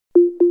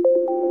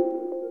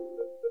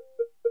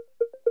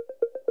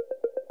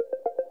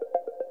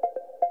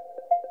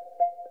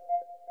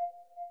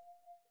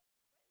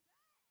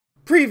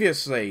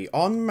Previously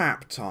on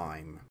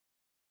MapTime.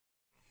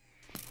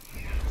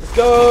 Let's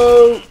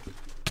go!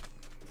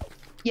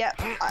 Yeah,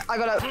 I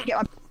gotta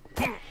get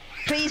my...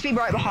 Please be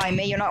right behind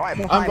me. You're not right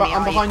behind me,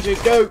 I'm behind you.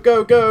 Go,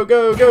 go, go,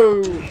 go,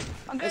 go!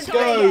 I'm gonna Let's die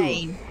go!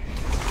 again.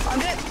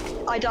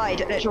 I died.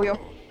 Literally,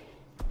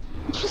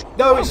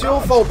 No, it's your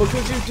fault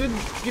because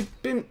you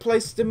didn't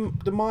place the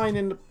mine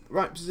in the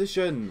right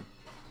position.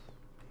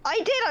 I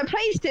did. I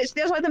placed it. So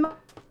there's like the...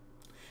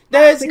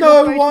 There's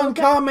no one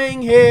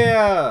coming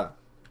here!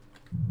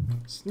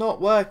 It's not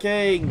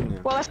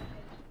working. Well, that's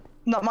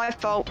not my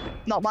fault.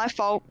 Not my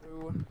fault.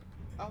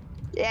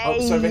 Yay. Oh,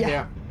 it's over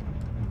here.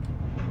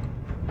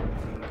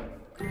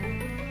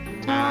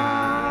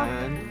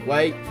 And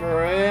wait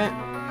for it.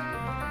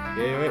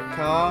 Here it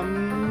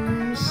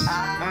comes.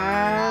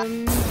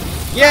 And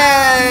yay!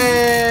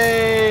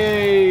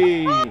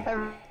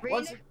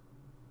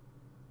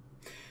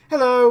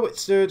 Hello, it's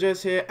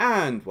Sturgis here,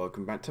 and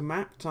welcome back to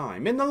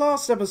MapTime. In the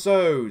last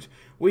episode,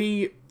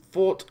 we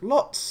fought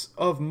lots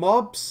of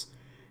mobs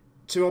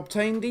to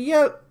obtain the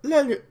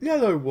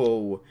yellow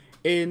wool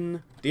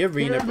in the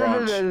arena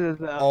branch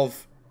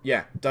of,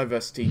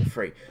 Diversity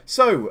 3.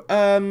 So,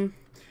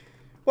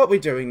 what we're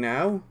doing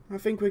now, I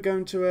think we're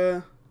going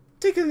to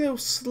take a little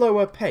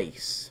slower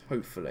pace,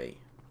 hopefully.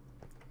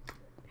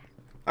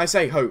 I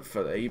say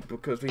hopefully,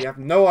 because we have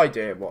no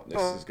idea what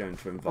this is going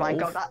to involve. Oh my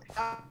god,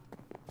 that...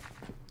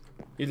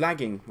 You're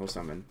lagging or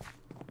something.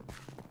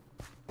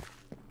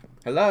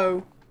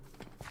 Hello?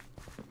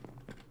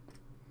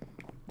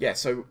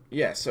 So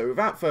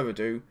without further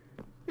ado,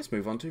 let's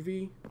move on to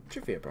the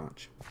trivia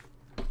branch.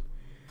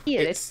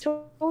 Yeah,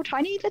 little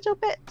tiny little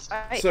bits.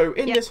 So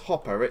in this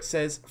hopper it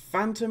says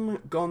Phantom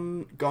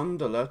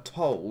Gondola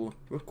Toll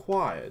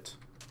required.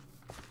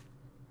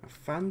 A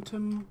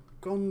Phantom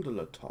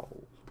Gondola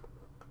Toll.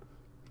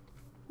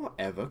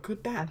 Whatever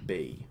could that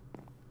be?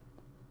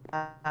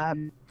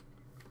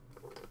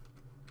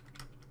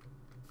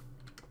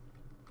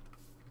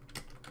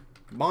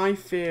 My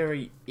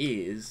theory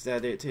is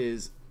that it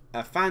is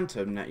a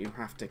phantom that you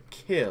have to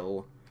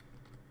kill,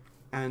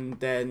 and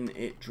then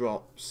it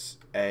drops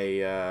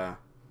a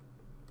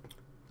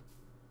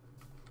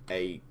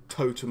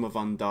totem of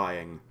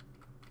undying.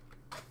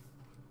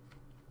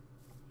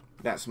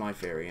 That's my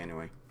theory,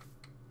 anyway.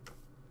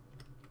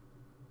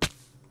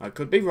 I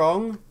could be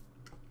wrong.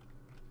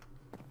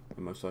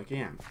 I most likely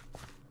am.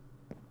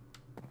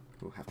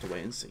 We'll have to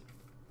wait and see.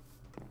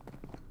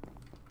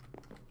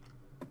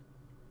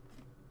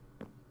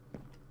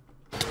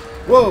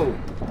 Whoa!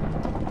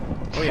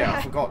 Oh yeah,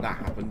 I forgot that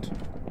happened.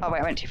 Oh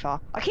wait, I went too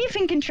far. I keep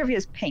thinking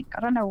trivia's pink.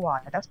 I don't know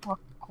why. That's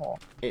parkour.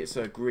 It's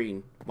a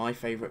green. My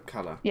favourite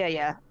colour.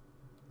 Yeah.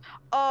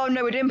 Oh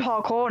no, we're doing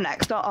parkour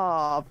next. Not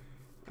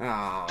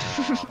Ah.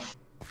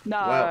 No.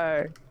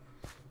 Well,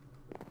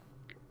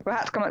 we'll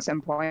have to come at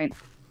some point.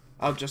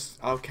 I'll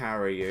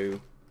carry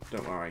you.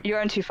 Don't worry. You're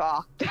going too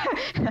far.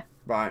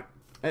 Right.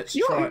 Let's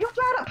you're try. bad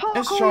at parkour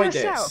Let's try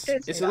yourself.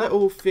 this. It's a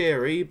little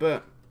theory,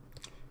 but.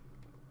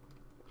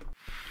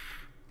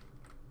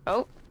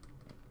 Oh.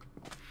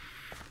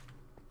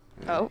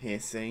 Oh.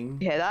 Hissing.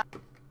 You hear that?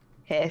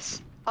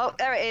 Hiss. Oh,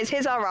 there it is.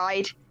 Here's our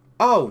ride.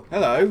 Oh,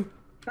 hello.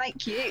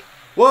 Thank you.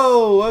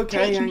 Whoa,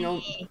 okay, Take hang me.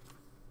 on.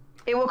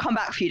 It will come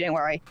back for you, don't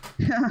worry.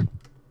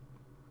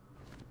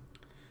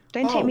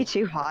 Don't take me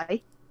too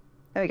high.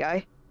 There we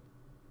go.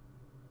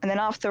 And then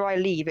after I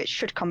leave, it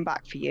should come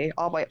back for you.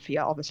 I'll wait for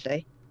you,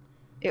 obviously.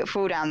 It'll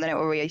fall down, then it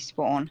will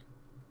respawn.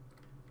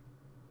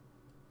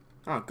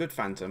 Oh, good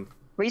phantom.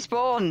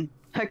 Respawn!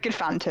 A good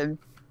phantom.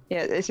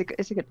 Yeah, it's a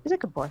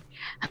good boy.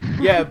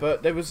 Yeah,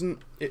 but there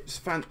wasn't.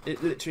 It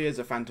literally is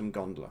a phantom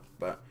gondola,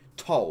 but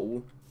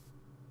toll.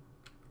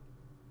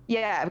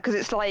 Yeah, because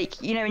it's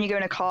like, you know when you go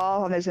in a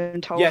car and there's a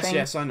toll thing?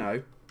 Yes, I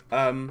know.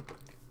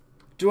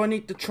 Do I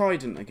need the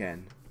trident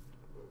again?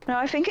 No,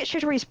 I think it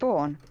should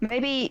respawn.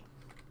 Maybe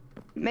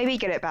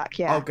get it back,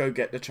 yeah. I'll go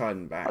get the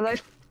trident back. Although,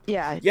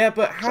 yeah. Yeah,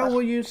 but how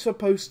are you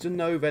supposed to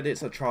know that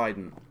it's a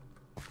trident?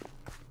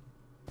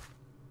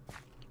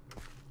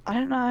 I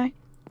don't know.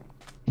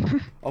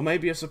 Or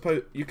maybe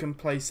you can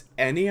place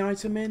any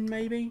item in,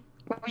 maybe?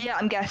 Well, yeah,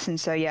 I'm guessing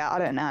so, yeah. I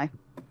don't know.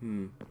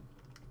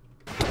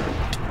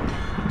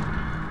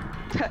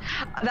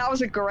 That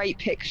was a great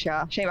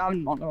picture. Shame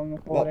I'm not on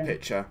recording. What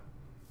picture?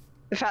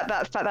 The fact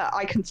that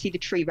I can see the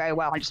tree very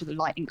well. I just saw the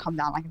lightning come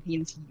down. I can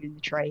see you in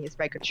the tree. It's a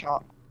very good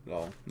shot.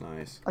 Lol,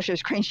 nice. I should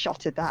have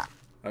screenshotted that.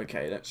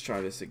 Okay, let's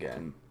try this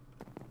again.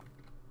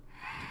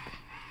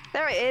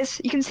 There it is.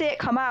 You can see it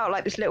come out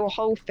like this little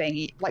hole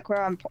thing, like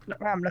where I'm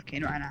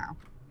looking right now.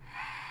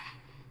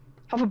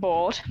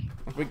 Hoverboard.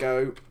 Off we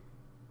go.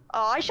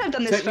 Oh, I should have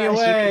done this Take me first.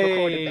 away. You could have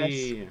recorded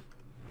this.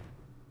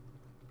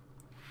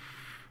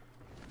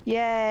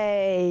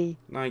 Yay!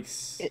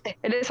 Nice. It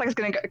looks like it's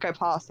gonna go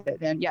past it.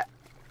 Then yeah.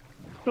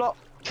 Flop.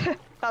 That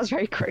was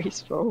very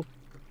graceful.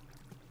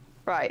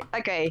 Right.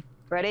 Okay.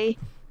 Ready?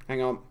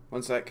 Hang on.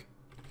 1 sec.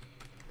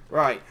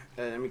 Right.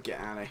 Let me get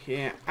out of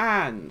here.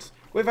 And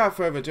without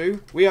further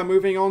ado, we are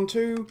moving on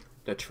to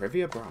the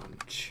trivia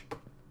branch.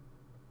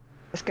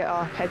 Let's get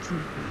our heads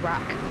in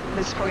rack.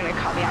 This is probably going to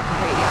cut me out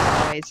completely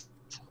otherwise.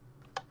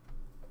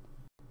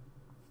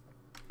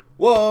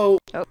 Whoa!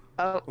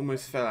 Oh.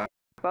 Almost fell out.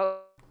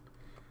 Well,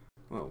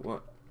 Well,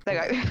 what?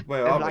 there you go.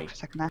 Where are we? For a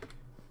second there.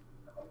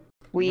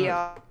 We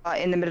are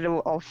in the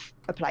middle of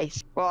a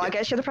place. Well, I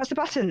guess you have to press the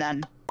button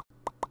then.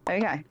 There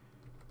we go.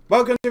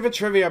 Welcome to the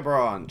trivia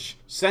branch.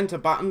 Center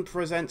button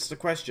presents the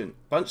question.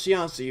 Punch the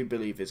answer you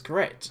believe is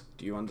correct.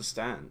 Do you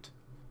understand?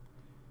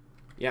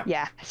 Yeah.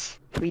 Yes,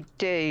 we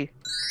do.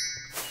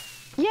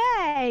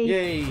 Yay!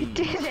 Yay! We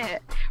did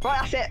it! Right,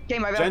 that's it.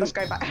 Game over. Let's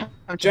go back.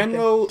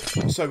 General.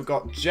 So we've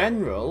got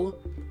general,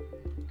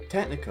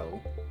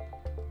 technical,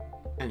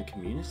 and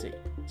community.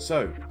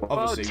 So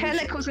obviously. Well,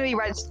 technical's gonna be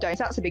redstone.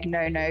 So that's a big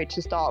no-no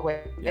to start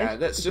with. Yeah,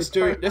 let's just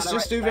do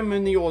them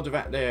in the order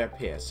that they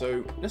appear.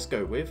 So let's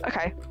go with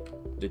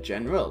the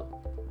general.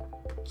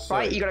 So,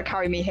 right, you gotta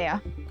carry me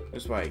here.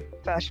 This way.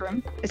 First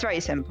room. It's very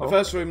simple. The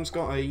first room's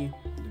got a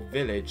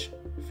village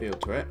feel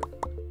to it.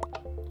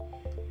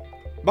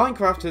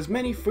 Minecraft has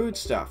many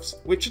foodstuffs.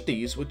 Which of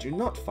these would you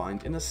not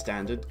find in a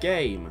standard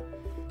game?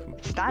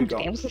 Standard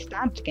game? What's the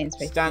standard game?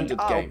 Standard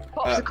game.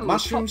 Popsicles,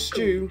 Mushroom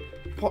stew,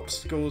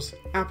 popsicles,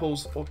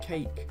 apples, or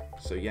cake.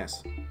 So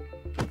yes.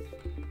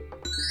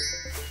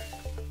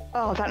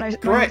 Oh, that knows.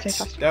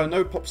 Correct. There are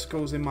no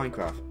popsicles in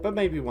Minecraft, but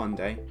maybe one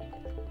day.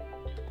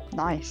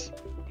 Nice.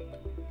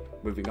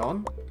 Moving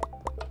on.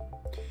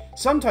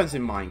 Sometimes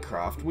in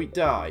Minecraft we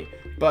die,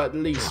 but at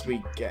least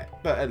we get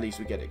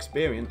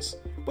experience.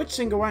 Which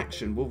single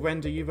action will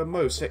render you the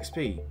most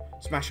XP?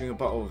 Smashing a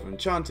bottle of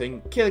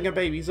enchanting, killing a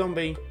baby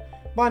zombie,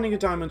 mining a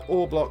diamond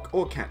ore block,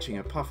 or catching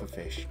a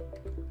pufferfish?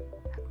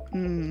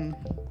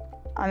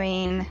 I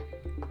mean,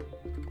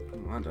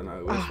 I don't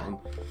know which one.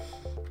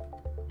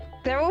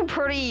 They're all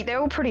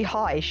pretty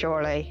high,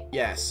 surely.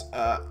 Yes.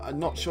 I'm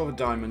not sure the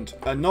diamond.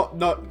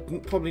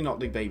 Probably not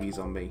the baby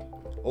zombie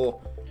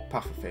or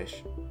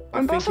pufferfish.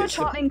 I think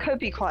enchanting could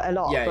be quite a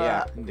lot.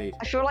 Yeah, indeed.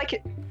 I feel like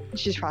it.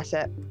 Let's just press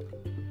it.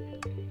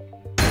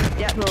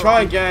 Yeah.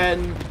 Try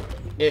again.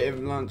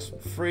 It lands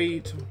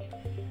 3 to...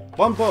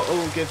 One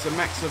bottle gives a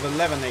max of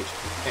 11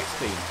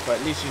 XP, but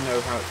at least you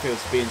know how it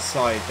feels to be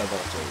inside the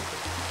bottle.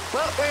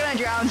 Well, we're gonna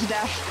drown to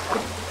death.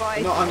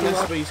 Goodbye. Not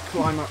unless we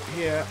climb up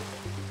here.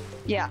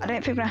 Yeah, I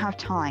don't think we're gonna have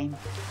time.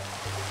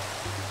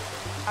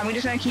 And we're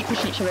just gonna keep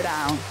pushing each other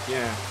down.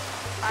 Yeah.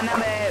 And now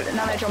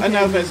they're jumping. And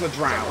now there's a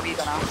drown.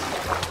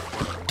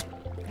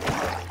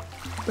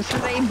 We're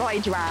slain by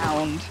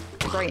drowned.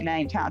 Great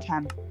name, 10 out of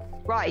 10.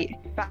 Right,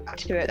 back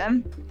to it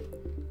then.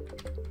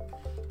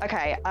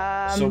 Okay,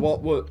 So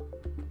what would...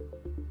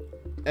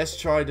 Let's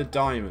try the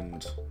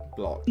diamond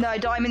block. No,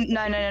 diamond... No.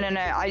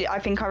 I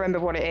think I remember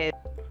what it is.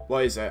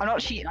 What is it? I'm not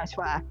cheating, I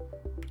swear.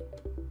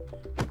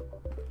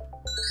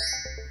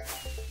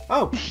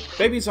 Oh!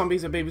 Baby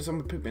zombies are baby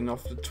zombie pooping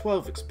off the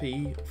 12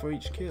 XP for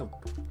each kill.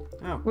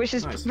 Oh, which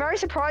is nice. very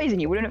surprising.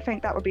 You wouldn't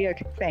think that would be a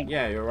good thing.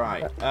 Yeah, you're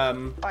right.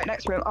 Right,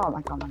 next room. Oh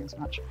my god, that is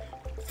much.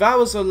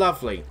 Flowers are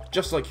lovely.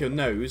 Just like your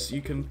nose,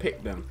 you can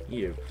pick them.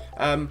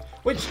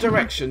 Which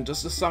direction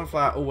does the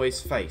sunflower always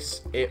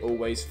face? It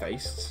always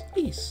faces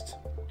east.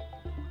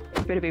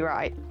 Better be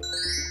right.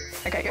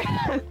 Okay,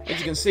 good. As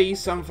you can see,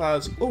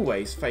 sunflowers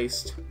always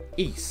faced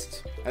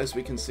east. As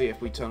we can see if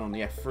we turn on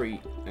the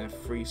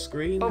F3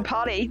 screen. Oh,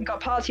 party. We've got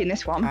a party in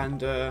this one.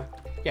 And,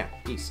 yeah,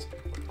 east.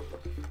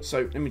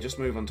 So, let me just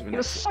move on to the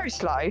next. You're so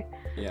slow.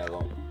 Yeah,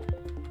 long.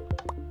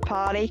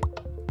 Party.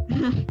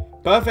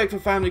 Perfect for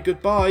family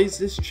goodbyes.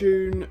 This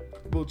tune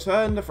will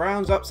turn the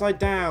frowns upside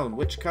down.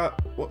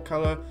 What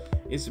colour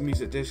is the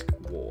music disc?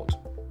 Ward.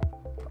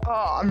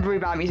 Oh, I'm really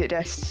bad at music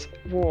discs.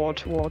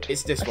 Ward.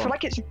 It's this one. I feel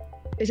like it's...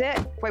 Is it?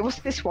 Wait, what's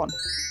this one?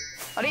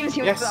 I didn't even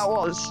see what that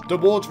was. The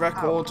Ward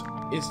record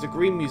is the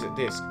green music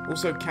disc.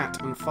 Also, Cat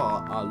and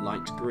Far are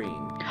light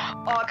green.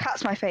 Oh,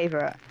 Cat's my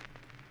favourite.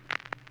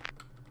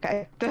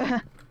 Okay.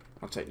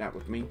 I'll take that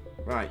with me.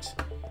 Right.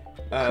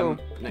 Cool.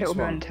 Next one.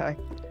 Memento.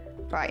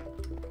 Right.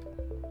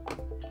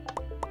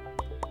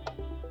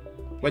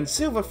 When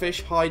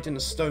silverfish hide in a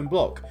stone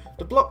block,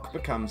 the block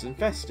becomes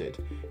infested.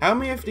 How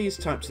many of these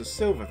types of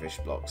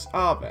silverfish blocks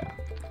are there?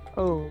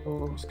 Oh.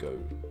 Let's go.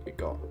 We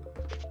got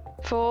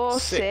 4,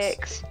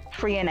 6,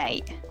 3, and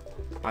 8.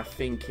 I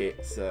think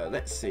it's,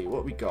 let's see,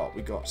 what we got?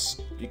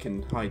 You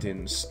can hide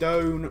in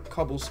stone,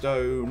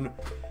 cobblestone,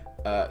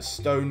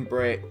 stone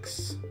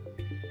bricks.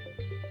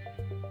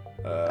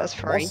 That's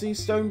 3. Mossy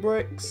stone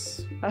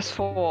bricks. That's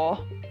 4.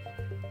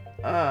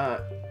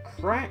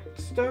 Cracked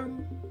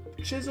stone?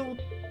 Chiseled?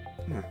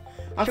 No.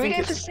 Should we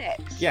go for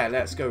 6? Yeah,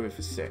 let's go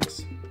with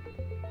 6.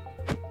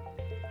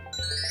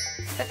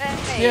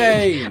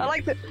 Hey. Yay! I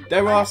like that.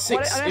 There are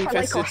 6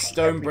 infested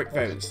stone brick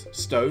variants.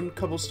 Stone,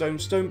 cobblestone,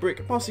 stone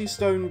brick, mossy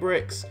stone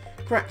bricks,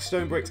 cracked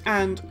stone bricks,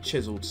 and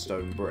chiseled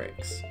stone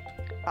bricks.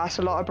 That's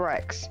a lot of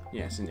bricks.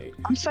 Yes, indeed.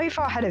 I'm so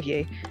far ahead of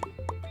you.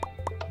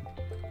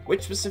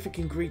 Which specific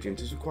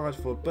ingredient is required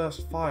for a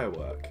burst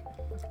firework?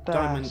 Burst.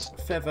 Diamond,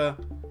 feather,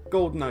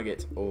 gold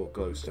nugget, or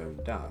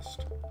glowstone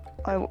dust?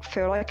 I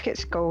feel like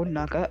it's gold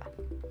nugget.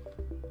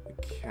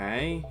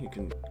 Okay, you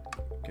can...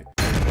 Okay.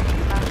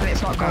 That's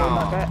it's not gold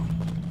nugget.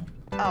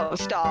 Oh,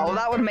 star. Well,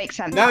 that would make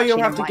sense. Now actually, you'll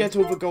have never to mind.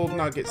 get all the gold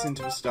nuggets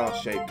into the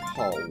star-shaped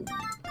hole.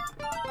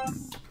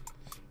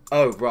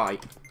 Oh,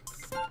 right.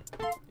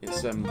 It's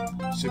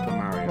Super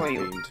Mario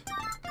themed.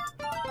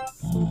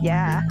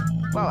 Yeah.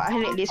 Well, at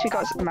least we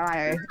got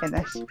Mario in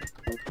this.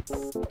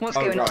 What's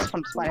going on on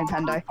Super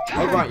Nintendo?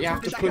 Oh, right, you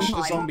have to push the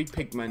time. zombie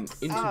pigment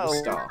into the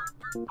star.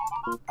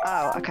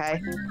 Oh,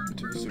 okay.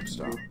 Into the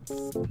superstar.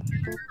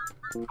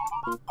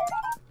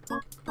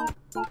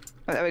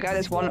 Oh, there we go,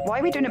 there's one. Why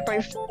are we doing it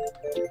both?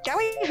 Get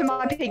away from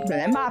my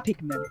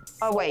pigment.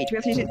 Oh, wait, do we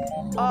have to use it?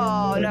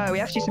 Oh, no, we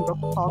have to do some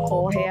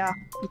parkour here.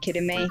 You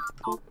kidding me?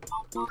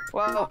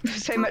 Well,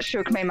 so much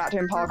for coming back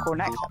doing parkour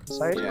next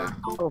episode. Yeah.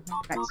 Oh,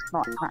 not next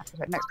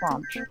episode, next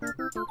branch.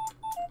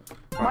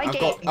 Right,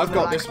 I've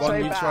got this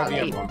one, you try the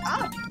other one.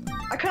 Ah,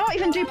 I cannot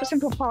even do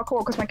simple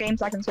parkour because my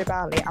game's lagging so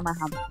badly and my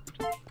hand.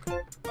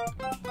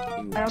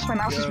 And also my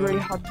mouse is really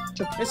hard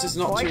to... This is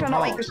not Why too can I not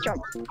hard. make this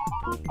jump?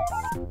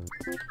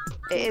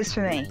 It is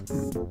for me.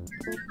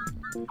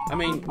 I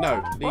mean,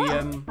 no, the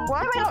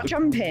Why am I not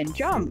jumping?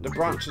 Jump! the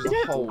branch as Is a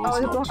it? whole Oh, is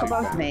there's a not block too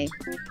above bad. me.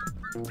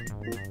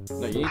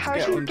 No, you need How to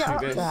did get you get onto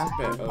up this there?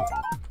 bit of,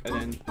 and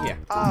then yeah.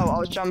 Oh, I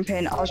was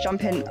jumping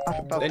up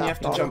above Then you have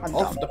to block. jump I'm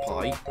off done. the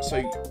pipe.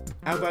 So,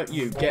 how about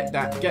you get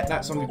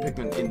that zombie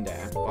pigment in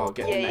there? I'll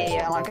get the next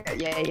Yeah, one. like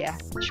it. Yeah,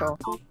 sure.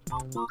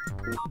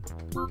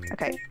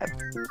 Okay.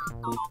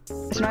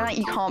 It's not like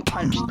you can't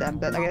punch them,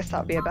 but I guess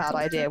that'd be a bad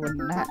idea,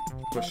 wouldn't it?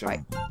 Push them.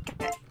 Right.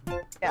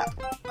 Yeah.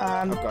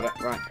 I've got it,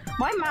 right.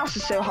 My mouse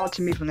is so hard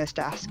to move on this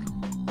desk.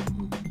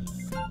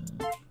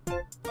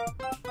 I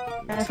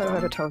don't know if I've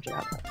ever told you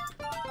that.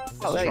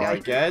 Oh, there Try we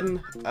go. again.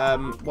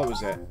 What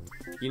was it?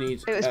 You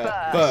need It was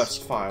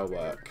burst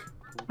firework.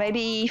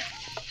 Maybe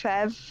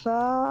feather?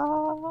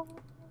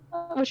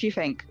 What do you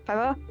think?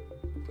 Feather?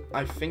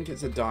 I think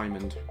it's a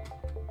diamond.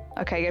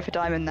 Okay, go for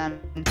diamond then.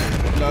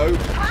 No,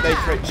 they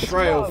create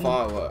trail wrong.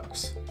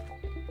 fireworks.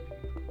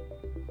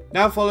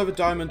 Now follow the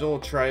diamond ore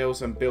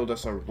trails and build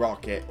us a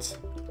rocket.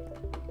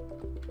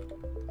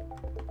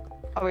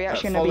 Are we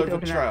actually going to Follow be the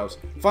building it? trails.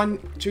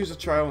 Choose a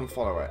trail and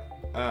follow it.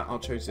 I'll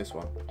choose this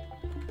one.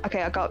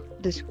 Okay, I got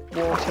this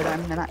water then,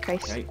 in that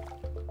case. Okay.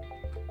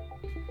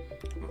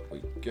 Up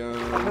we go.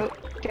 Oh,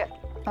 get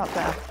up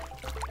there.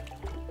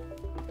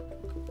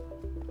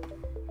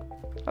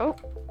 Oh.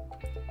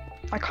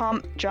 I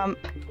can't jump.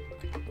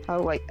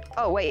 Oh, wait.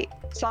 Oh, wait.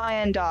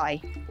 Cyan dye.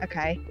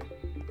 Okay.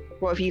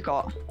 What have you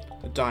got?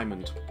 A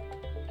diamond,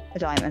 A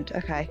diamond.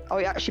 Okay. Oh,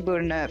 you're actually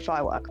building a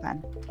firework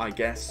then. I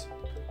guess.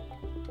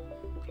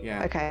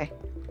 Yeah. Okay.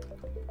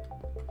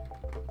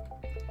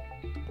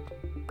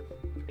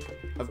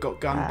 I've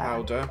got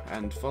gunpowder,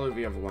 and follow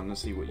the other one and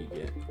see what you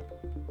get.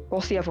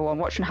 What's the other one?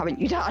 Which one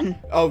haven't you done?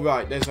 Oh,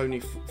 right, there's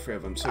only 3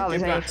 of them. So Oh, give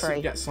there's only that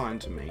 3. get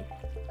signed to me.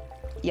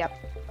 Yep.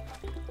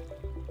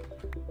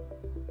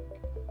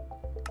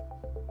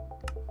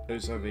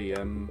 Those are the,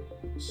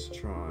 let's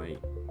try.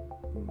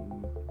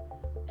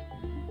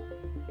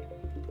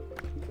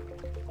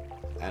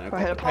 And I've Go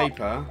ahead, got the pop.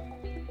 paper.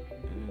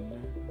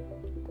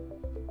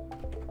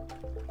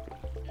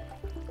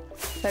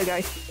 There we go.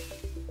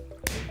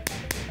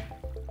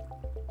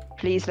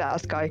 Please let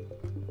us go.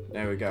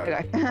 There we go.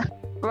 There we go.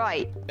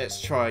 Right.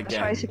 Let's try Let's again.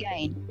 try this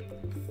again.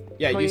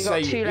 Yeah, Well, you you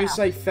got say 2 you left.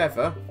 say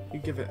feather. You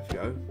give it a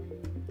go.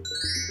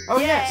 Oh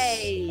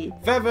yes! Yay!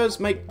 Feathers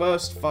make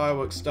burst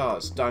firework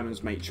stars.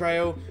 Diamonds make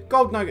trail.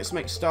 Gold nuggets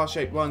make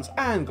star-shaped ones,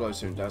 and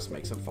glowstone dust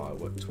makes a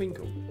firework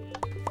twinkle.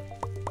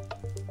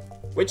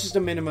 Which is the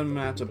minimum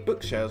amount of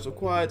bookshelves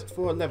required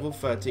for a level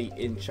 30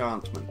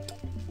 enchantment?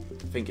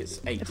 I think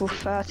it's 8. Level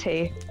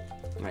 30.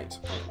 Wait.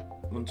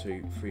 1,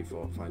 2, 3,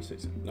 4, 5,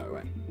 6. No,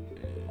 wait.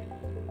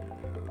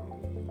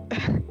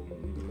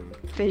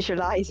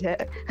 Visualize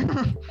it.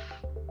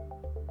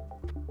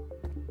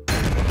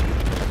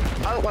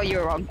 Oh, well, you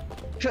were wrong.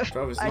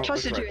 Well, it's I not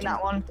trusted the you in correct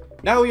that one.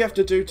 Now all you have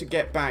to do to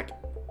get back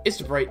is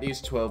to break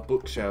these 12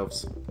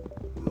 bookshelves.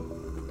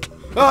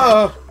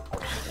 Ah!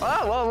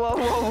 Whoa, whoa,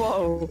 whoa,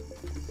 whoa.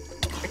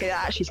 Okay,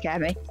 that actually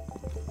scared me.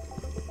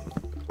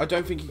 I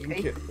don't think you can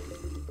Okay. kill.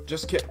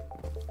 Just kill.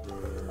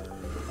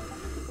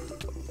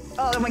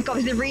 Oh my god,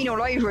 there's a arena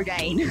all over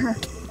again.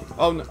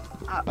 Oh no.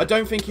 I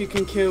don't think you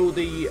can kill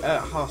the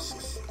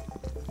husks.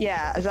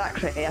 Yeah,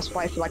 exactly. That's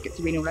why I feel like it's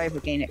a arena all over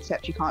again,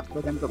 except you can't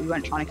kill them, but we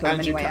weren't trying to kill them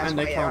And, you anyway. can, and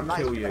that's they why can't they're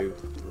kill nice. you.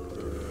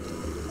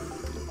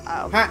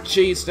 Oh. Hat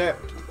cheese step.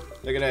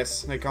 Look at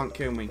this. They can't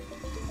kill me.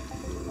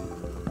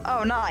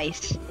 Oh,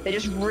 nice. They're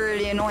just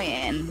really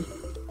annoying.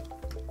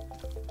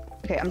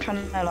 Okay, I'm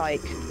trying to,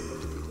 like,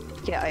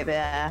 get over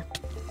there.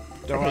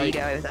 Don't Okay, worry. you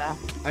go over there.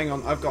 Hang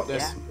on, I've got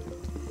this. Yeah.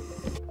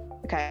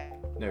 Okay.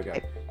 There we go.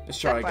 Let's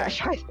try Right, again.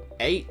 try.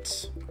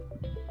 8.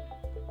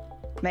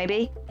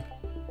 Maybe.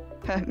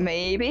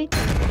 Maybe.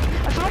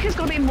 I feel like it's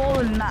got to be more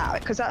than that,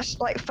 because that's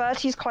like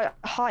 30 is quite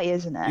high,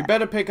 isn't it? You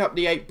better pick up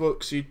the 8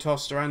 books you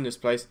tossed around this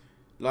place.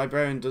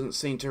 Librarian doesn't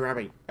seem too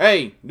happy.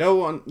 Hey,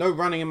 no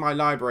running in my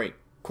library.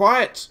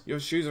 Quiet! Your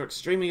shoes are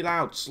extremely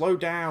loud. Slow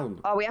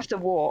down. Oh, we have to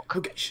walk.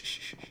 Okay, shh, shh,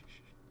 shh, shh.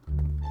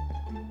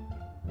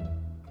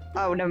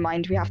 Oh, never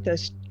mind. We have to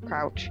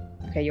Crouch.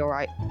 Okay, you're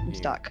right. I'm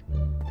stuck.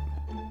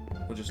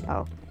 We'll just...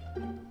 Oh.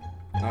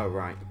 Oh,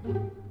 right.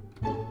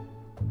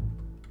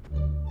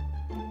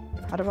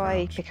 How do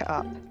I pick it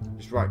up?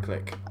 Just right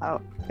click.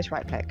 Oh, it's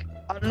right click.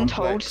 Untold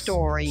Complex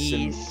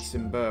stories.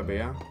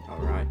 Suburbia.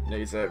 Alright.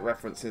 These are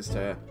references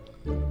to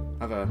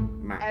other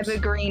maps.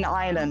 Evergreen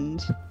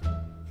Island.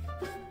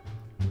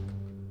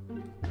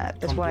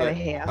 There's one over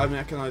here.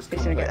 Unrecognised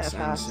Complex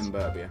and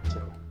Suburbia.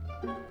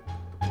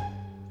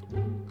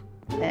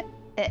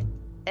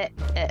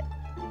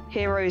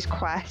 Hero's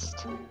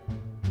Quest.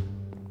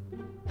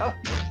 Oh.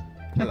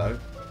 Hello.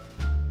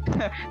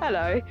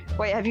 Hello.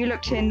 Wait, have you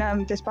looked in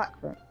this back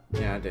room?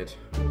 Yeah, I did.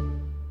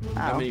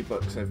 How many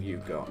books have you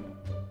got?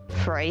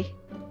 3.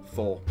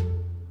 4.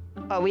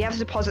 Oh, we have to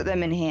deposit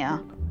them in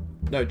here.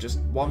 No, just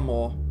one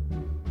more.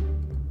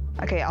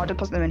 Okay, I'll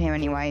deposit them in here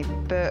anyway.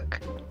 Book.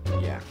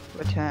 Yeah.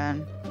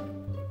 Return.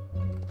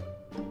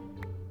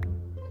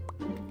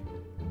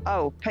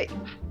 Oh,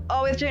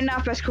 oh, it's doing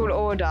alphabetical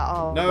order.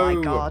 Oh no,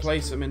 my god.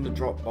 Place them in the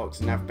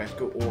Dropbox in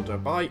alphabetical order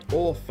by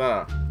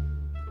author.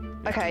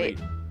 Okay.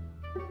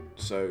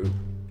 So,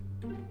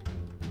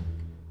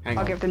 hang on.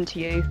 I'll give them to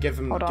you. Give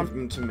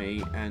them to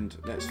me, and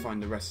let's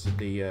find the rest of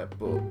the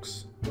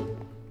books.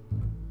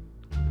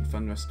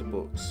 Find the rest of the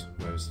books.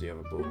 Where's the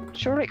other book?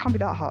 Surely it can't be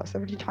that hard. It's a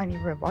really tiny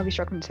room. Why are we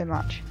struggling so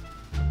much?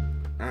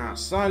 Ah,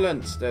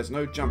 silence! There's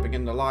no jumping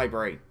in the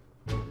library.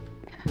 Oh,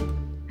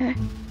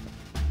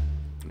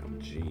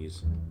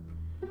 jeez.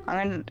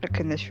 I'm gonna look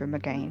in this room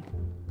again.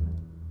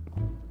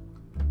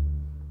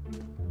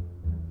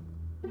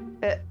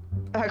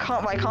 I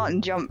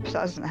can't jump, so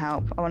that doesn't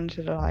help. I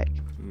wanted to like...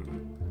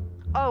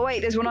 Oh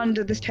wait, there's one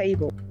under this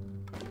table.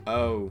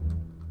 Oh.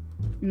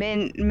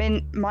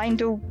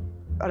 Mindle...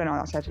 I don't know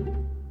what that said.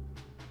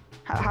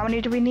 How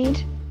many do we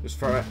need? Just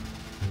throw it.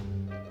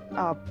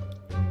 Oh.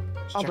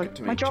 Just Oh, check but it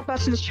to me. my job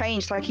button has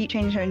changed, so I keep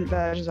changing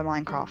versions of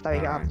Minecraft. There we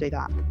go, I have to do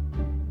that.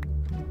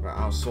 Right,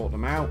 I'll sort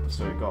them out.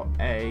 So we've got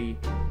A.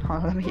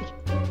 Oh, let me...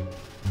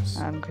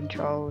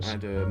 controls.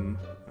 Adam.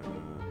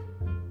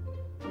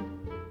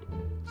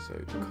 So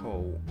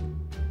Cole.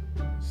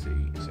 C.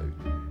 So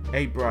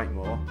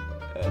abrightmoore.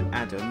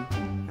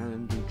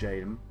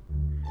 AdamDJM.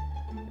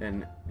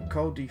 Then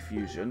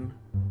ColdFusion.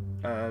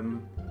 I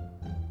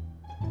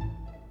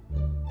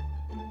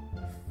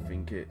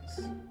think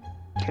it's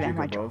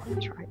Jigarbov.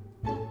 Right.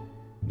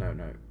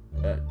 No.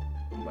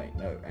 Wait,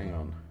 no, hang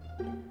on.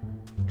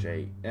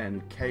 J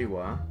and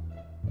Kwa.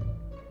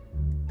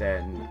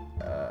 Then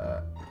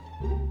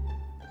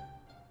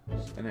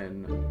and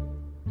then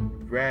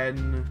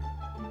Ren,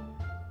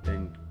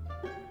 then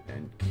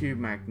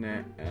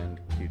qmagnet and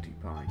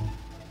qwertyuiopthepie.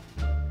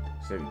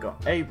 So we've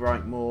got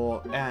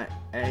abrightmoore,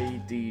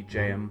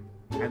 AdamDJM,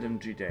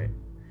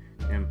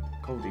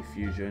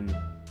 ColdFusion,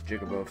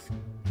 Jigarbov,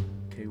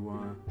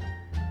 Kwa,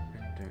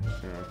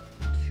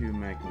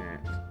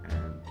 qmagnet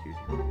and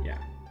qwertyuiopthepie. Yeah.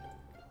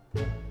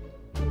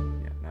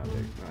 Yeah, now do.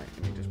 Right,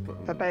 let me just put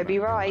them. That better be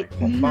right.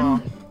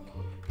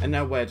 And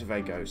now where do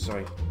they go?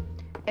 Sorry.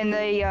 In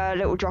the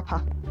little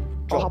dropper.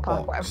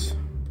 Dropbox.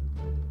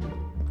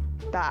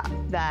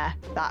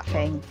 That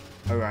thing.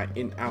 Alright,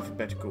 in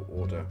alphabetical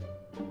order.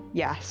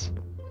 Yes.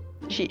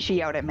 She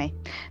yelled at me.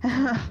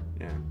 Yeah.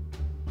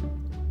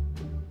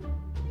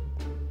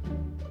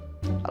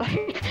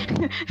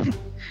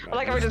 I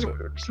like how we're just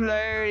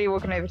slowly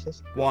walking over to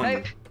this. 1.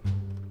 Nope.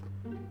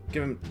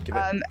 Give it.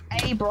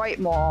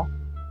 Abrightmoore.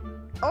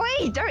 Oh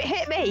wait, don't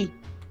hit me!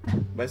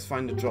 Let's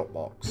find the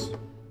Dropbox.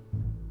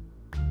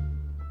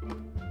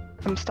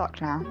 I'm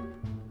stuck now.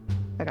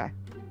 Okay.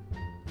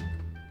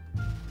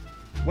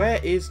 Where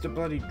is the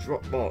bloody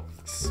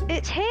Dropbox?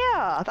 It's here!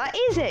 That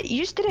is it!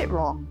 You just did it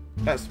wrong.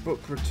 That's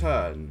book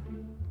return.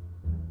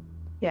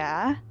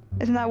 Yeah?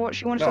 Isn't that what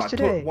she wanted us to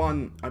do?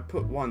 I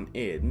put one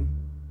in.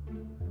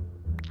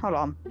 Hold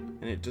on.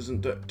 And it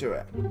doesn't do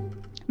it.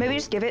 Maybe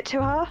just give it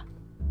to her?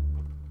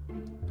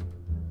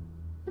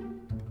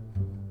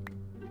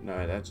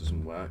 No, that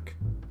doesn't work.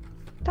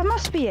 That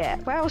must be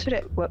it. Where else would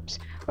it... Whoops.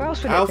 Where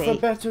else would it be?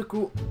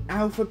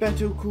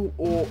 Alphabetical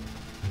or...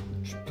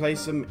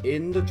 Place them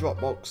in the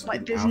Dropbox Like,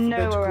 in there's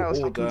nowhere else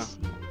alphabetical I order can see.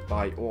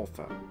 by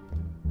author.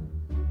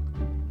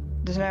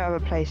 There's no other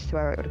place to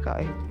where it would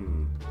go.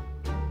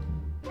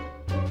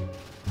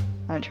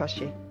 I don't trust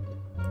you.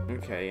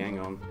 Okay, hang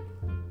on.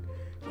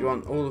 You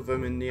want all of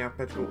them in the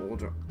alphabetical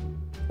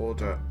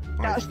order?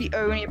 That's the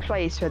only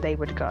place where they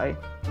would go.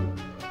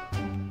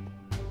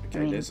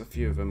 Okay, there's a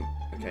few of them.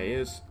 Okay,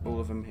 here's all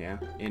of them here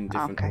in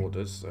different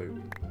orders. So.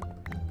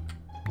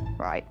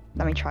 Right.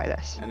 Let me try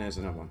this. And there's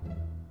another one.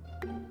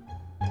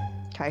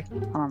 Okay.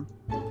 Let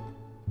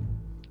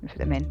me put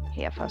them in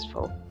here first of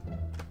all.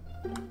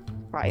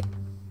 Right.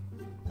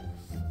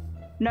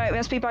 No, it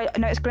must be by.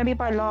 No, it's going to be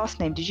by last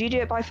name. Did you do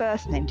it by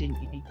first name?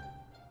 Didn't you?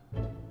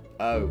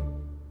 Oh.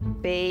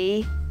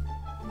 B.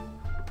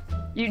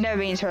 You've never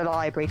been to a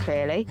library,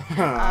 clearly.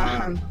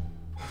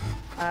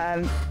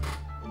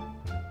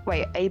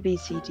 Wait, A, B,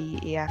 C, D,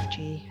 E, F,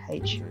 G,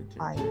 H,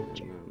 I,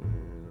 J.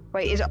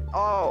 Wait, is it...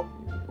 Oh,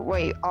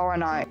 wait, R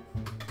and I.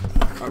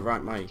 Oh,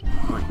 right, my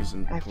mic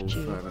isn't pulled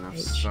further enough.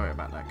 Sorry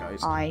about that,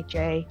 guys. I,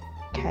 J,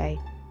 K,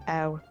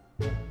 L,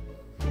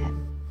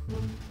 M,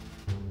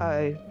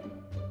 O.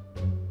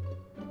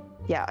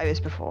 Yeah, O is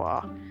before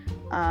R.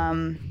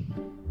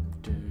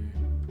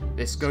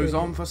 This goes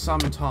on for some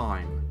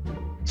time.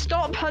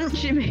 Stop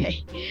punching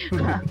me!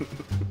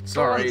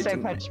 Sorry,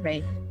 don't punch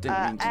me.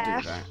 Didn't mean to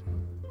F. do that.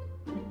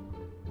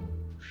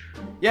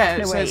 Yeah,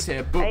 it says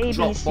here, book A,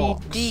 drop B, C,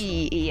 box.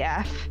 D, E,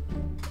 F.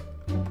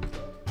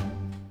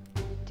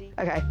 D.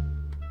 Okay.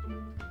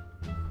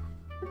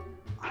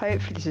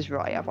 Hopefully this is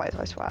right, otherwise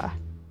I swear.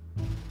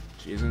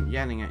 She isn't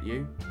yelling at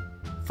you.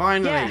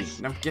 Finally! Yes.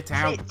 Now get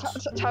out!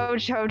 See,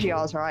 told you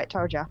I was right,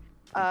 told you. Okay.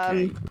 I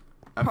right,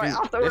 think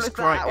after all let's of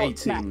try that,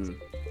 what's 18.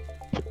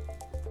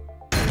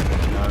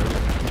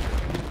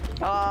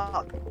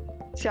 No.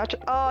 See,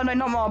 oh no,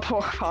 not more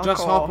parkour.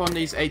 Just hop on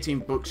these 18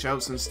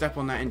 bookshelves and step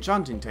on that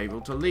enchanting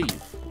table to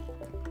leave.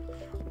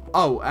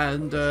 Oh,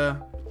 and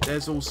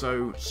there's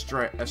also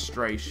a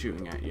stray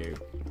shooting at you.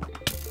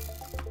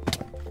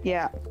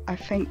 Yeah, I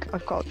think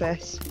I've got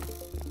this.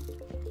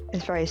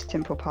 It's very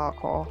simple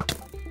parkour.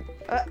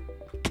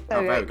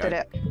 There we go, did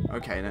it.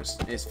 Okay,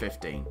 it's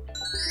 15.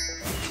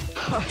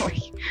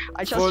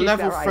 I just For used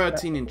level that right,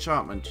 13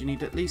 enchantment, you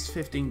need at least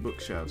 15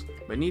 bookshelves,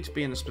 but need to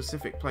be in a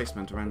specific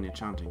placement around the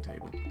enchanting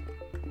table.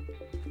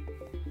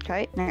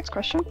 Okay, next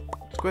question.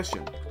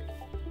 Question.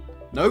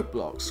 Note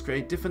blocks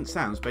create different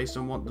sounds based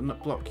on what the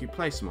block you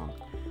place them on.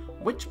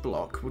 Which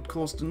block would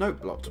cause the note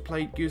block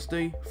to use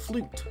the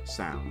flute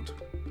sound?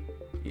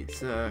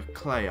 It's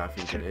clay, I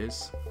think it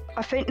is.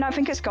 I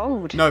think it's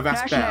gold. No,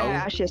 that's actually, bell. No,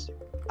 actually,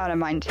 I don't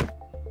mind.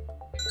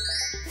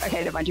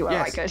 Okay, never mind. You were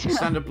right, good.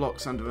 Standard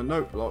blocks under a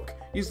note block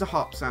use the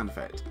harp sound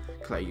effect.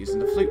 Clay using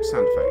the flute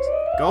sound effect.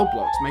 Gold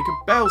blocks make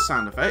a bell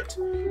sound effect.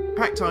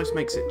 Packed ice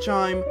makes it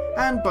chime,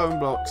 and bone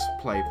blocks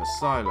play the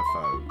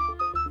xylophone.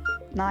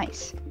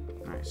 Nice.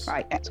 Nice.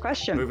 Right, next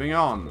question. Moving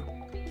on.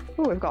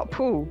 Oh, we've got a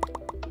pool.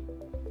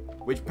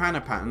 Which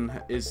panna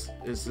pattern is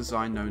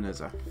design known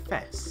as a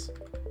fess?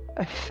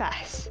 A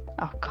fess.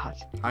 Oh god.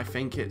 I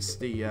think it's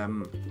the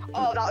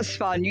Oh, that was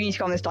fun. You need to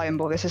go on this diamond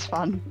board. This is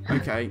fun.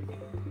 Okay.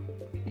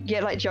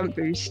 Yeah, like jump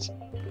boost.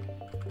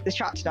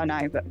 Distracted, I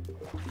know, but.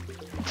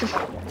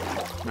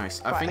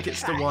 Nice. I think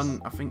it's the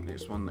one. I think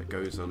it's one that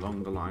goes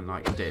along the line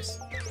like this.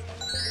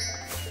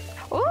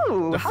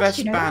 Ooh. The how fess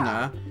did you know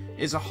banner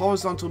is a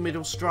horizontal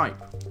middle stripe.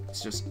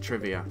 It's just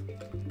trivia.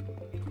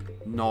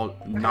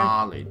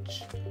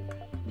 Knowledge.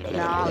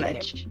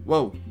 Knowledge.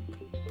 Whoa.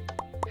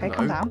 Okay, Hello.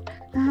 calm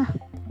down.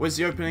 Was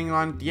the opening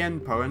line of the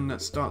end poem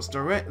that starts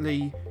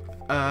directly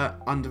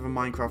under the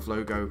Minecraft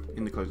logo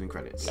in the closing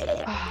credits.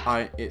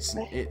 It's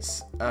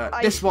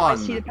this one. I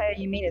see the player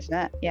you mean, isn't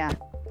it? Yeah.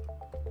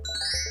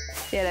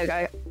 Yeah, there we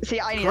go. See,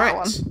 I need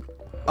Correct. that one.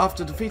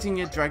 After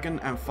defeating a dragon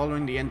and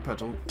following the end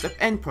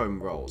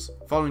poem rolls.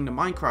 Following the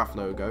Minecraft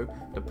logo,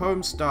 the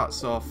poem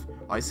starts off,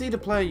 I see the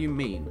player you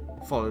mean,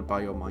 followed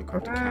by your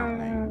Minecraft account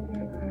name.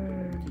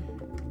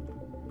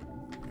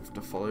 You have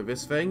to follow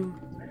this thing.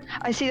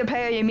 I see the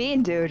player you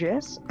mean, dude,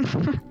 yes?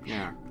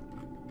 Yeah.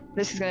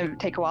 This is going to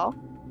take a while.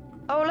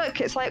 Oh,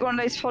 look, it's like one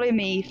of those follow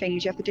me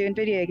things you have to do in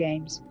video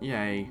games.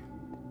 Yay.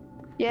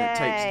 Yay! It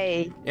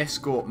takes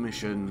escort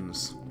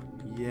missions.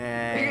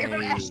 Yay.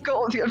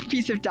 Escort a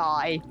piece of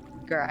dye.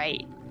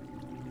 Great.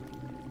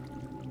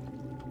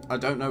 I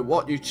don't know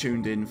what you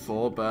tuned in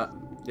for, but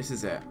this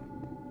is it.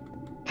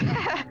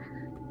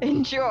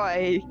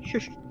 Enjoy.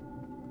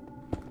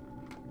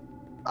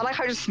 I like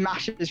how it just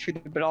smashes through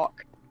the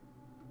block.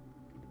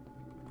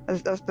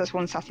 That's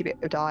one sassy bit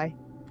of dye.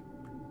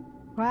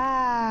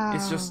 Wow.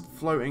 It's just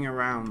floating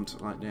around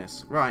like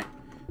this. Right.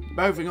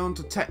 Moving on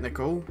to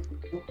technical.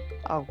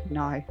 Oh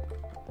no.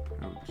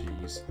 Oh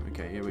jeez.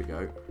 Okay, here we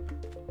go.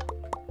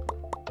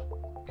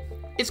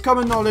 It's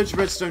common knowledge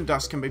redstone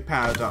dust can be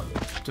powered up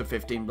to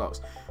 15 blocks.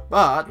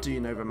 But do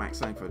you know the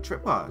max length for a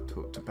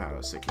tripwire to power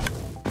a signal?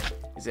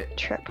 Is it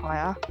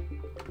tripwire?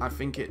 I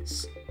think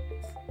it's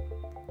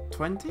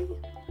 20?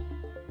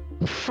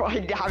 I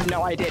have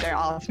no idea, don't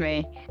ask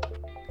me.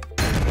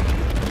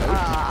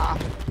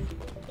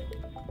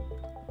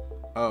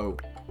 Oh.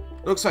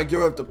 Looks like you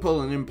have to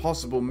pull an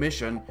impossible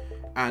mission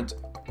and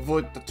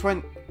avoid the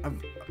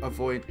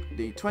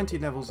 20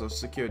 levels of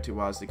security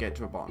wires to get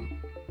to a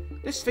bottom.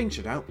 This thing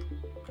should help.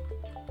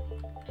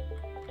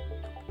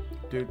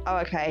 Dude. Oh,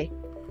 okay.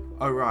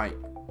 Oh, right.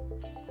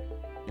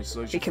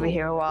 We can be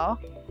here a while.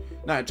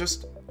 No,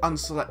 just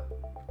select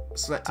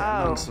it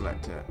and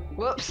unselect it.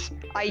 Whoops.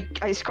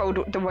 I scrolled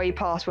the way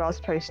past where I was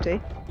supposed to.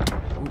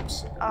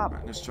 Oops.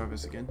 Right, let's try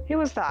this again. Who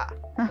was that?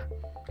 No,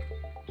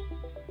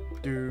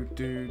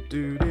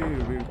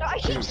 I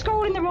keep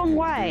scrolling the wrong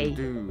way.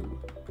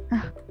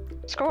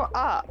 Scroll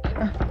up.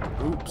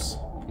 Oops.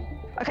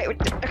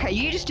 Okay,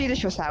 you just do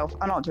this yourself.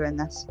 I'm not doing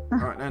this.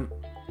 Alright then.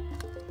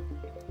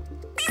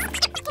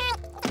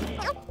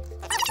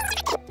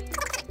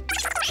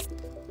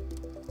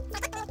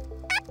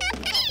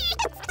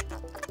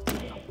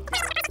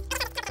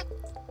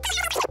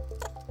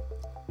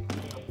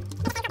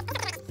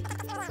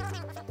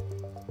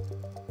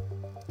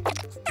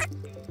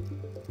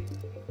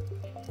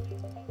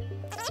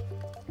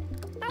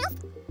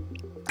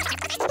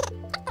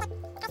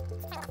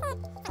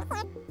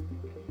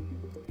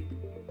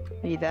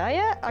 you there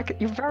yet?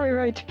 You're very,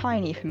 very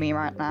tiny for me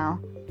right now.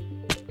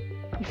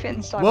 You fit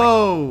inside.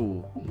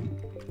 Whoa!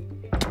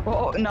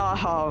 Oh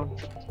no!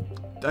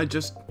 I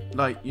just,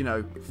 like, you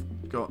know,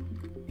 got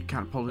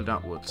catapulted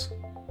upwards.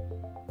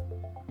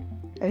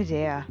 Oh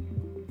dear.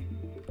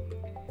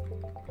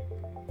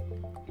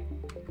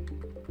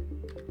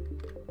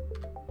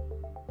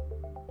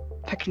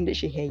 I can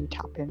literally hear you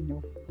tapping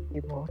your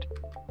keyboard.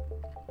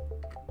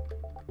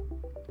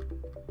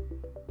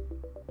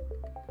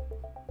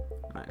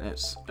 Right,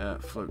 let's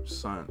float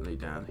silently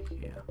down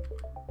here.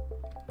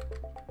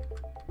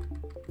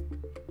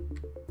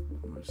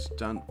 Almost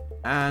done.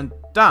 And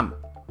done!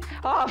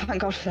 Oh,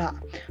 thank God for that.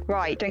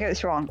 Right, don't get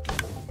this wrong.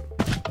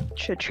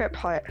 Should trip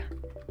height.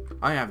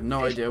 I have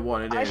no idea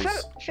what it I is.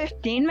 thought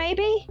 15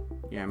 maybe?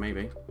 Yeah,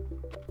 maybe.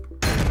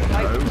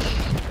 No.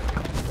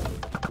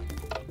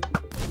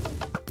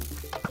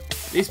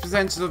 These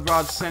percentages are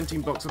rather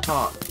 17 blocks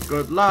apart.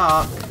 Good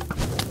luck!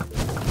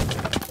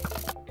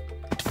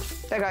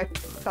 There we go.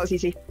 That was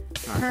easy.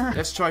 Right,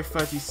 let's try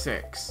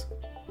 36.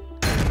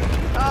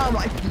 Oh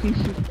my.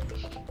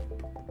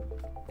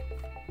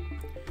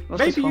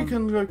 Maybe you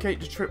can locate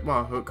the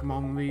tripwire hook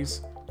among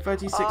these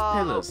 36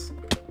 pillars.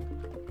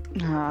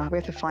 Ah, we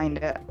have to find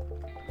it.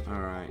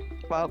 Alright.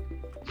 Well.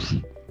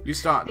 You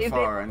start at the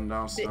far end,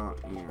 I'll start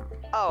here.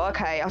 Oh,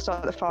 okay. I'll start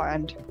at the far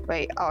end.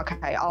 Wait. Oh,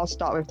 okay. I'll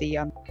start with the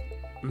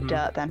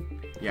dirt then.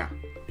 Yeah.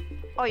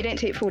 Oh, you didn't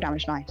take full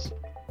damage. Nice.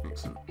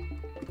 Excellent.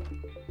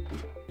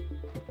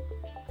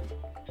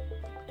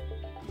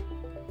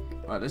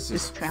 Well, this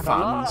is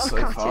fun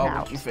so far.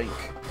 What do you think?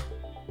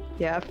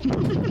 Yeah.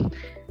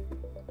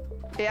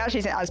 It actually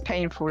isn't as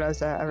painful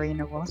as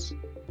Arena was.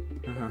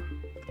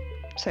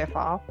 So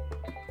far.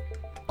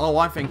 Oh,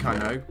 I think I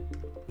know.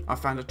 I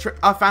found a trick.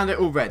 I found it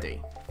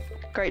already.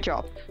 Great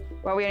job.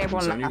 Well, we only have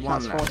one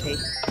left. That's 40.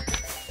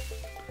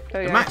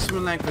 The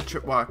maximum length a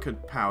tripwire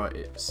could power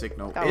its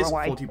signal is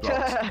 40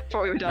 blocks.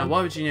 Thought we were done. Now,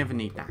 why would you never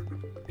need that?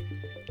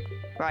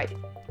 Right.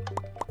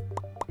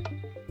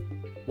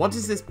 What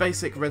is this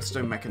basic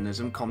redstone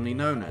mechanism commonly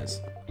known as?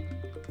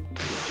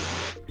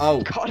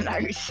 Oh. God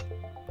knows.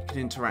 You can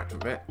interact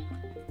with it.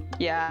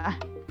 Yeah.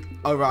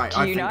 Oh, right.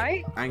 Do you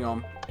know? Hang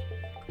on.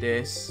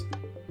 This.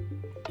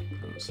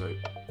 So.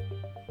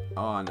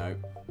 Oh, I know.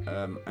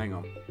 Hang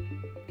on.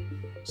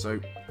 So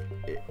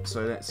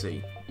let's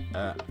see.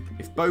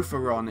 If both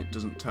are on, it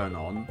doesn't turn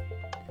on.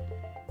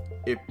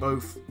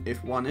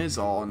 If one is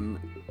on,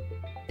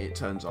 it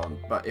turns on.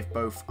 But if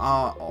both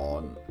are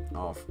on,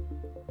 off,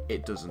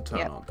 it doesn't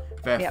turn on.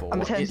 Therefore,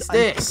 it's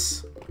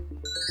this.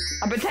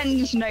 I'm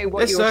pretending to know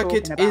what this you're talking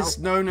about. This circuit is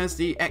known as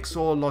the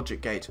XOR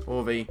logic gate,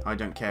 or the I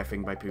don't care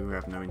thing by people who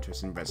have no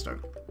interest in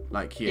redstone,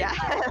 like you.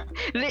 Yeah,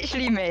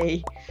 literally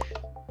me.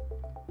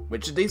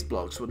 Which of these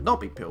blocks would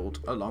not be filled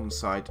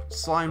alongside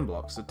slime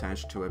blocks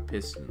attached to a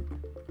piston?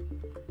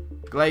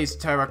 Glazed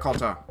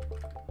terracotta.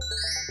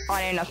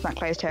 I know nothing about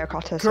glazed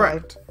terracotta.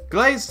 Correct. So...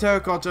 Glazed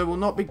terracotta will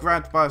not be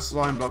grabbed by a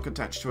slime block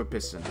attached to a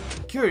piston.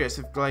 Curious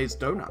if glazed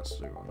donuts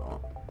do or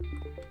not.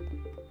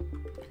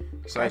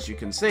 So as you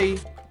can see,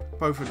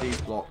 both of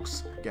these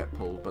blocks get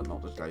pulled, but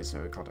not the glazed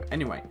terracotta.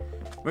 Anyway,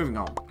 moving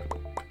on.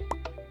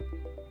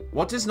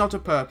 What is not a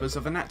purpose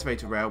of an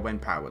activator rail when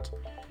powered?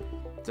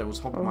 There was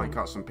hop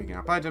minecarts from picking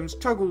up items,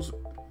 toggles,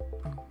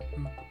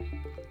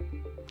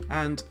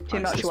 and too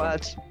much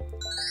words.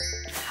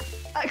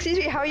 Excuse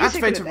me, how are you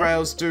activator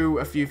rails do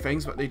a few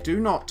things, but they do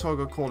not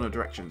toggle corner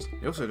directions.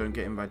 They also don't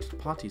get invited to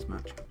parties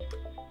match.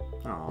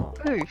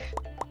 Aww. Oof.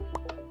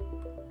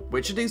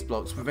 Which of these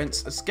blocks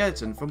prevents a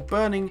skeleton from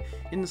burning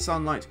in the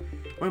sunlight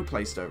when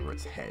placed over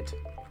its head?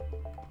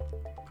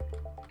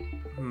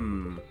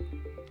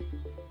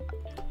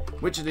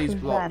 Which of these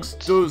blocks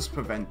does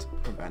prevent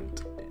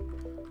it?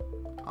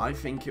 I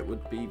think it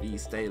would be the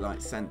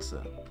daylight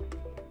sensor.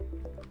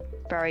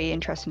 Very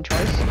interesting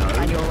choice, no,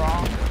 and you're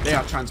wrong. They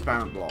are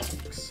transparent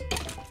blocks.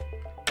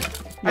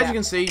 As you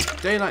can see,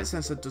 daylight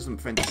sensor doesn't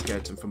prevent the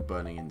skeleton from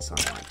burning in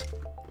sunlight.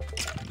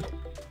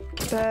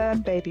 Burn,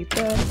 baby,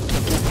 burn. Burn.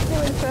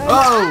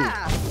 Oh!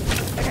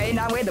 Ah! Okay,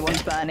 now we're the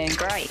ones burning.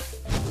 Great.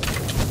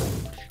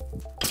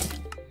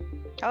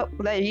 Oh,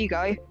 well, there you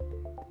go.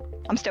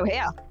 I'm still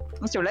here.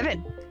 I'm still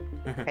living.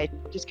 Okay,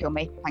 just kill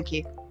me. Thank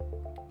you.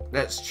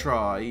 Let's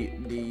try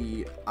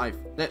the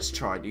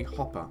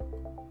hopper.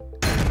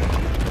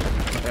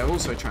 They're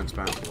also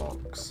transparent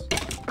blocks.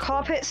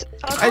 Carpets.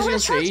 As you can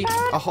see,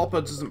 a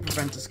hopper doesn't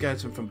prevent a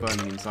skeleton from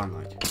burning in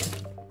sunlight.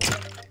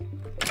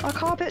 Are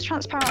carpets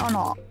transparent or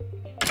not?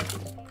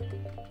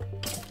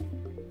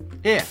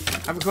 Here,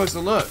 have a closer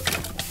look.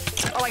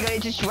 Oh my god,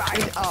 it just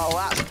dragged. Oh,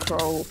 that's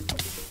cruel.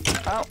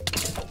 Oh,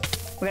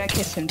 we're gonna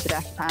kiss him to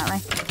death, apparently.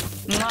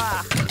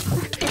 Mwah.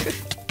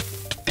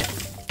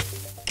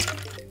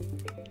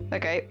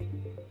 Okay,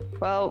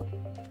 well...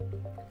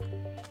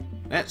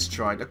 Let's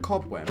try the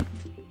cobweb.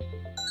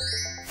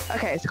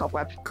 Okay, it's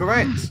cobweb.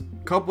 Correct!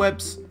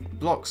 Cobwebs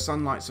block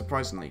sunlight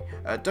surprisingly.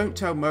 Don't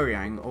tell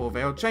Mojang or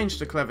they'll change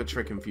the clever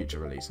trick in future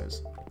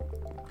releases.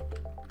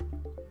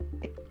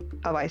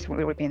 Oh wait, so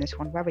we would be in this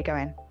one. Where are we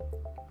going?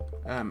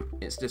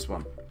 It's this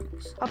one.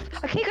 box.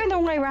 I keep going the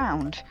wrong way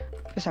around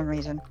for some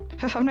reason.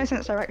 I've no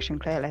sense of direction,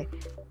 clearly.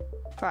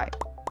 Right.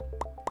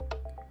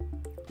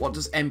 What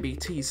does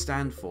MBT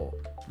stand for?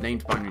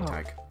 Named binary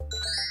tag.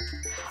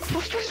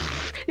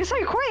 You're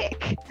so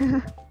quick!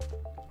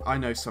 I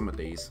know some of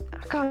these.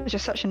 God, you're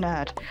such a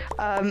nerd.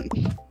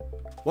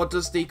 What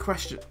does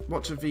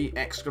the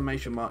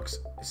exclamation marks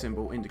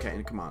symbol indicate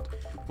in a command?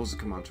 Pause the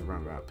command to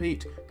run without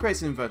repeat.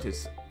 Creates an inverted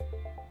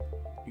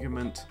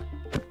segment.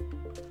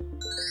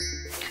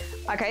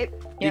 Okay.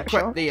 Yeah,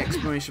 sure. The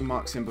exclamation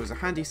mark symbol is a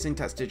handy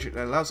syntax digit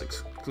that allows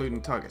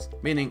excluding targets.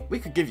 Meaning, we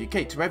could give you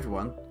cake to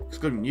everyone,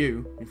 excluding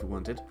you, if we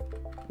wanted.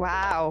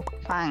 Wow,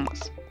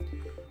 thanks.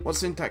 What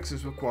syntax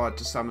is required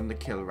to summon the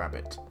killer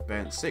rabbit?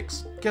 Variant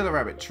 6, killer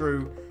rabbit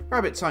true,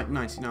 rabbit type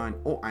 99,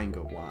 or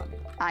anger 1.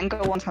 Anger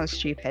 1 sounds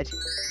stupid.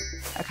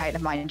 Okay,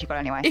 never mind, you got it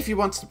anyway. If you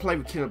want to play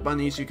with killer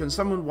bunnies, you can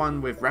summon one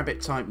with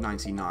rabbit type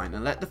 99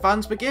 and let the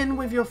funs begin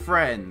with your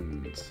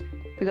friends.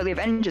 We got the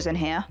Avengers in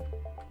here.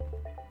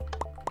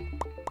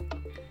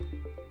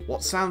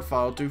 What sound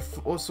file do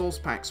source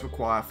packs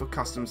require for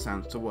custom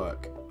sounds to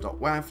work?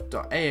 .wav,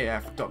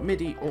 .aaf,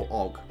 .midi, or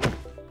 .ogg?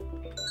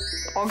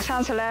 OGG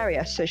sounds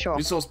hilarious, so sure.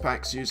 Resource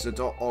packs use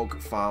the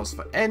 .ogg files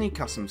for any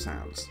custom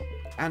sounds.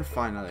 And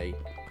finally,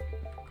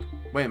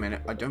 wait a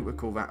minute, I don't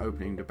recall that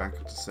opening the back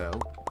of the cell.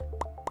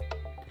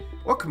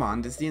 What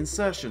command is the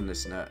insertion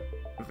listener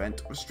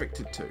event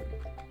restricted to?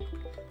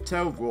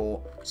 Tell raw,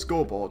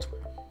 scoreboard,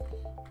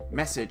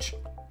 message,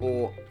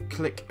 or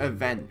click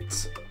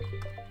event?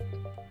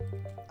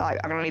 I'm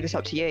gonna leave this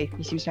up to you.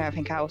 You seem to know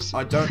everything else.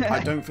 I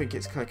don't think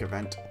it's click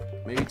event.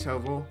 Maybe tell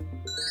raw.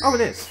 Oh,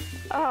 it is.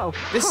 Oh,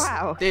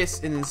 wow. This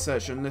is an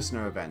insertion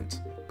listener event.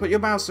 Put your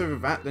mouse over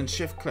that, then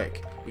shift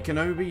click. It can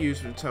only be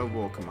used with the tell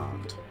raw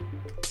command.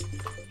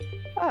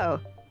 Oh.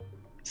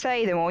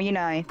 Say the more you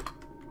know.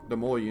 The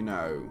more you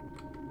know.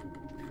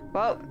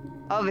 Well,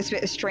 oh, this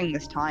bit of string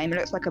this time. It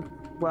looks like a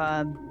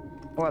worm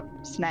or a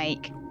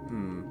snake.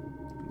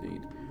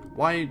 Indeed.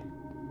 Why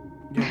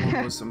your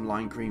one was some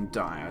lime cream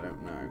dye? I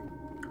don't know.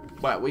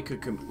 Well, we could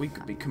be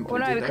completely. Well,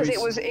 no, because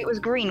it was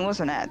green,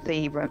 wasn't it?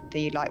 The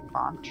light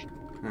branch.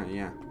 Oh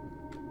yeah.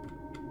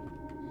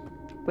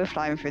 We're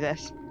flying through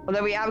this.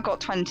 Although we have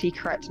got 20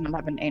 correct and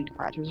 11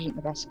 incorrect, which isn't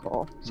the best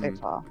score so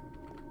far.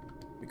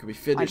 We could be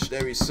finished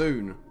very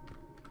soon.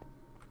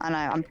 I know.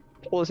 I'm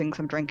pausing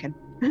some drinking.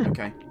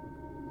 Okay.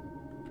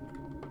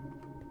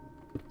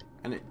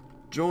 And it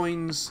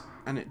joins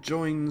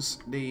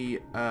the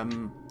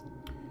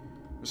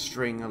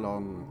string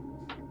along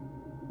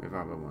with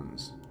other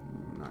ones.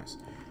 Nice.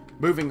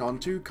 Moving on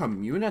to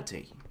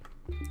community.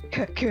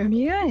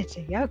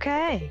 Community,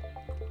 okay.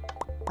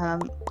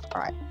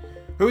 Alright.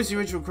 Who is the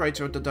original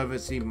creator of the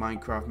Diversity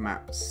Minecraft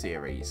map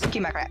series?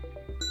 qmagnet.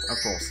 Of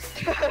course.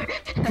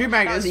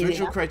 qmagnet is the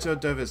original creator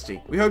of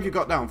Diversity. We hope you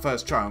got that on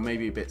first try, or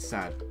maybe a bit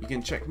sad. You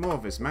can check more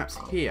of his maps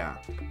here.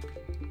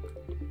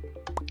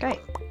 Okay.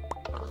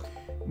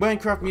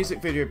 Minecraft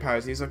music video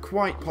parodies are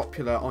quite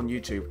popular on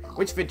YouTube.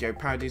 Which video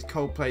parodies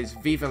Coldplay's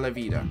Viva La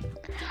Vida?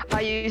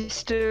 I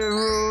used to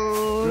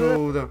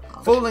rule the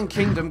Fallen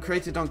Kingdom,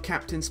 created on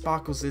Captain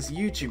Sparkles'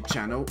 YouTube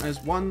channel,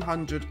 has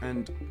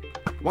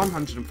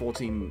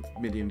 114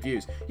 million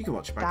views. You can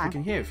watch it by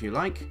clicking here if you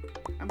like.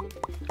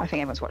 I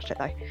think everyone's watched it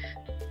though.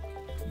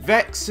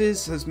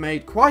 Vexes has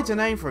made quite a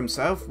name for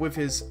himself with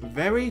his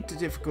very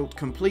difficult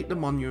Complete the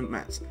Monument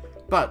maps.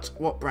 But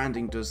what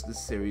branding does this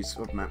series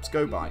of maps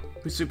go by?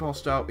 Who's Super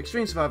Hostile,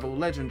 Extreme Survival,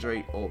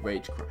 Legendary, or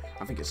Rage?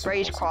 I think it's Super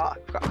Rage. Oh,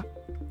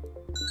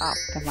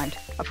 never mind.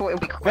 I thought it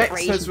would be Vex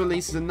Rage. has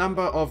released a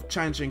number of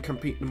challenging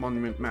Complete the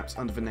Monument maps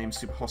under the name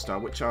Super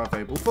Hostile, which are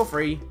available for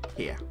free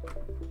here.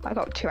 I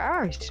got 2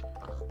 arrows.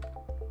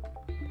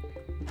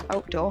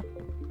 Oh, door.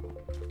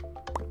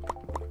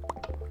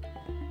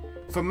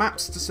 From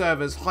maps to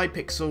servers,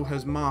 Hypixel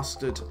has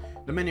mastered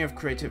the many of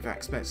creative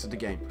aspects of the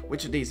game.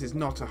 Which of these is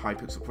not a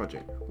Hypixel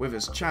project? Whether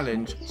it's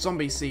Challenge,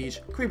 Zombie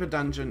Siege, Creeper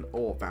Dungeon,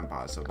 or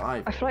Vampire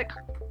Survival. I feel like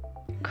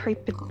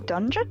Creeper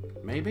Dungeon?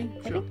 Maybe?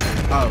 Sure.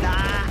 Oh,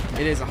 nah.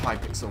 It is a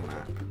Hypixel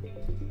map.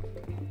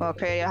 Well,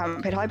 clearly I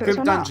haven't played Hypixel.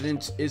 Creeper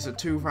Dungeon is a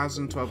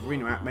 2012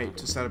 arena map made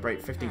to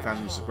celebrate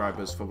 15,000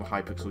 subscribers for the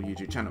Hypixel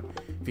YouTube channel.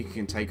 Think you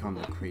can take on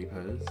the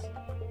creepers?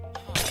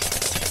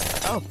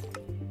 Oh.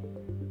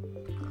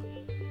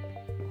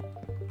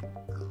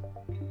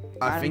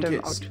 I think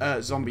it's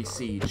Zombie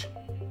Siege.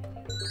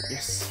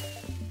 Yes.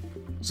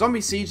 Zombie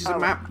Siege is a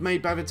map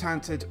made by the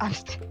talented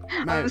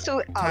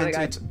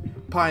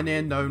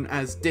pioneer known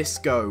as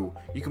Disco.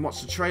 You can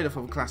watch the trailer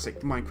for the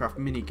classic Minecraft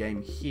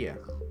minigame here.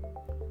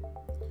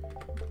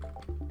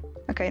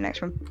 Okay,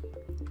 next one.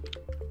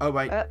 Oh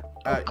wait,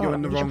 you're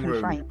in the wrong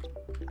room.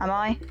 Am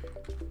I?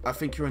 I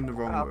think you're in the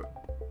wrong room.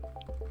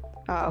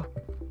 Oh.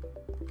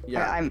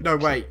 Yeah. No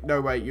wait,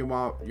 you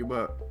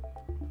were.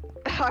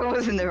 I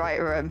was in the right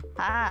room.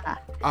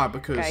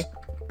 Because... Okay.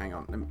 Hang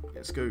on,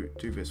 let's go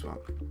do this one.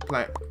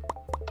 Play it.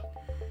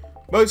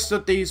 Most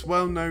of these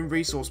well-known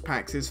resource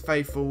packs is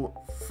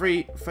faithful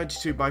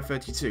 32 by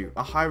 32,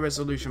 a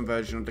high-resolution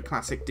version of the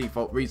classic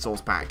default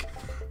resource pack.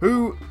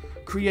 Who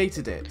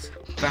created it?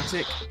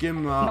 Vatic,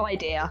 Gimra... No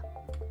idea.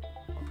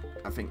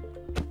 I think...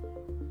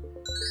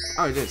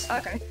 Oh, it is.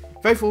 Okay.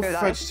 Faithful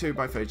 32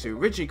 by 32,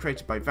 originally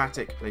created by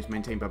Vatic, later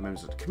maintained by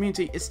members of the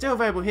community. It's still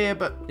available here,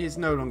 but is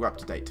no longer up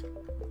to date.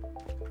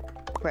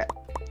 Right.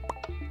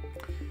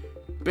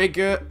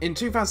 Bigger, in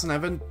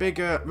 2011,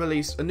 Bigger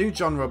released a new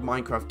genre of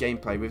Minecraft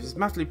gameplay with his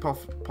massively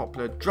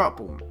popular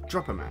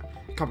Dropper map.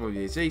 A couple of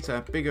years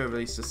later, Bigger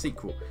released a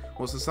sequel,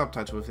 was the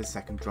subtitle of his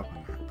second Dropper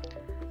map.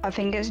 I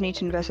think it's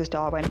Newton versus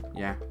Darwin.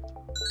 Yeah.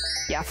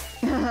 Yeah.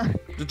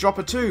 The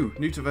Dropper 2,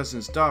 Newton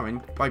vs.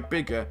 Darwin, by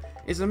Bigger,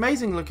 is an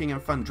amazing looking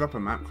and fun Dropper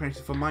map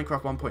created for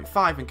Minecraft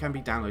 1.5 and can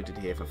be downloaded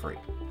here for free.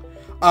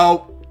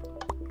 Oh!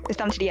 It's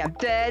down to the end.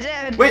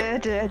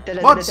 Wait!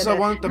 Mods are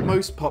one of the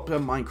most popular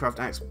Minecraft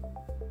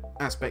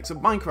aspects of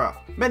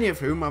Minecraft, many of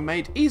whom are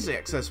made easily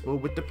accessible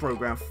with the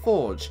program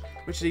Forge,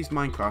 which these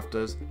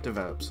Minecrafters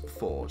develops.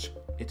 Forge.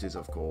 It is,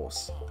 of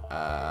course,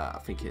 I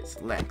think it's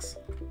Lex.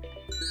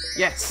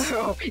 Yes!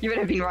 Oh, you would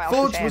have been right.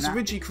 Forge was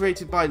originally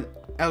created by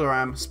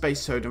Elaram,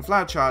 Space Toad and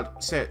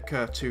Flowerchild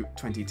circa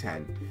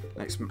 2010.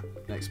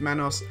 Next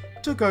Manos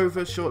took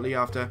over shortly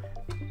after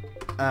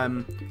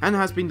and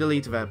has been the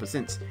lead developer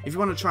since. If you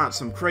want to try out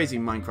some crazy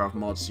Minecraft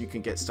mods, you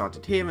can get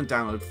started here and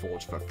download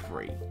Forge for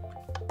free.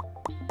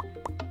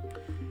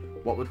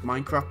 What would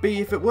Minecraft be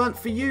if it weren't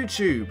for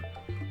YouTube?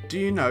 Do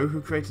you know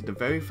who created the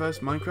very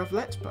first Minecraft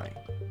Let's Play?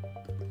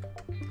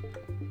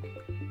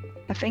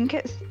 I think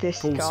it's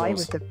this guy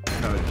with the...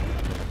 No,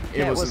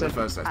 it wasn't the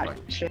first Let's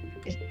Play.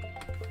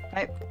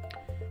 Nope.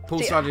 Paul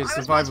started his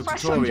survival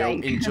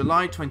tutorial in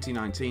July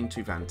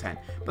 2019-2010,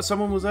 but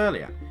someone was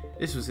earlier.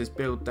 This was his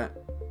build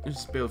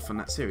from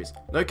that series.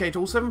 Locate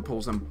all 7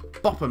 pools and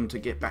bop them to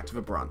get back to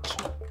the branch.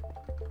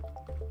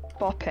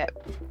 Bop it.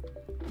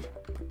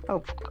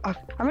 Oh,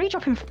 I'm really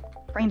dropping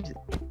frames.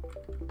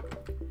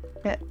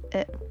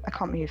 I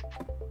can't move.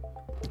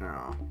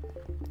 Oh.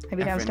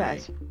 Maybe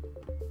downstairs.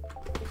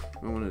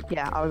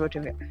 Yeah, I will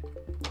do it.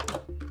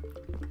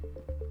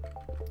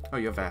 Oh,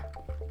 you're there.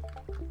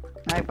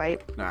 No,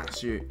 wait. Nah,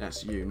 that's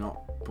you,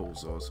 not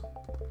Paul's Oz.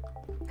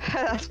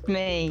 That's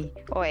me.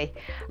 Oi.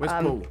 Where's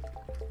Paul?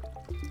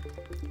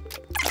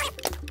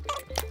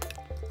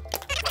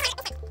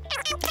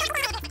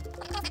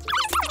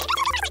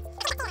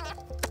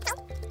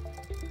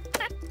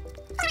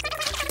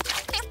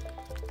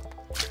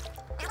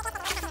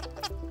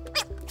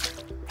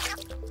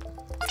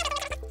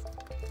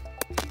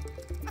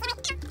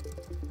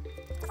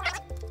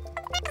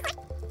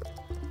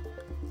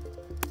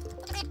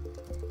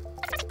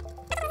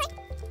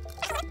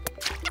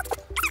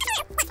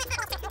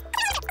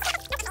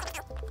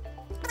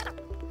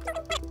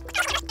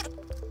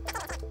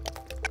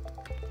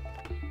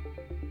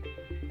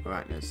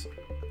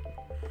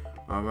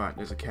 Alright,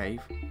 there's a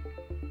cave.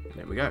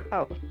 There we go.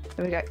 Oh,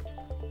 there we go.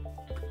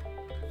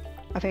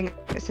 I think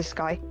it's this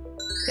guy.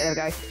 Yeah,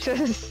 there we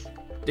go.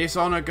 This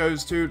honour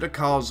goes to the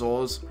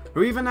Karzors,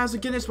 who even has a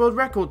Guinness World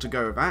Record to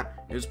go with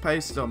that. It was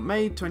placed on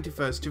May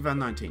 21st,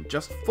 2019,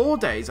 just 4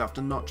 days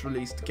after Notch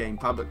released the game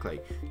publicly.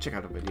 Check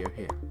out the video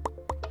here.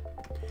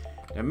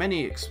 There are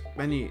many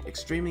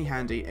extremely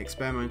handy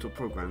experimental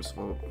programs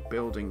for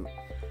building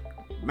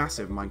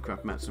massive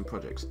Minecraft maps and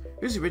projects.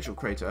 Who's the original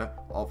creator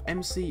of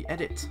MC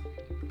Edit?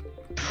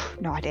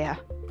 No idea.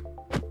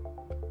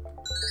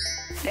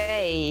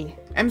 Hey!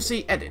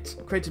 MC Edit,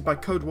 created by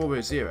Code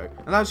Warrior Zero,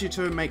 allows you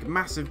to make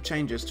massive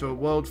changes to a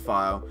world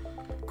file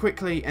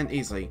quickly and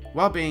easily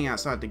while being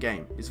outside the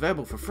game. It's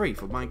available for free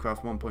for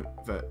Minecraft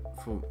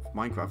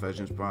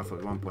versions prior for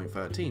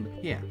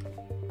 1.13 here.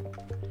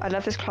 I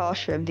love this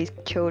classroom. These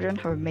children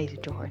have amazing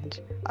drawings.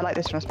 I like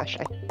this one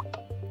especially.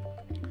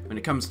 When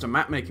it comes to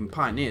map-making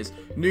pioneers,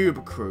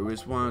 Noob Crew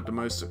is one of the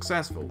most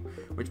successful.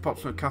 Which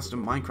popular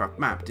custom Minecraft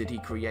map did he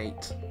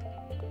create?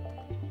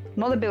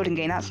 Not the building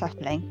game, that's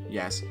happening.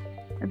 Yes.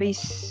 Maybe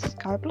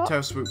Skyblock?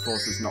 Terror Swoop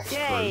Force is not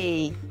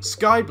Yay! Crew.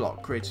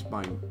 Skyblock, created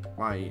by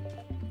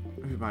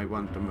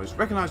one of the most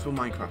recognisable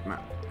Minecraft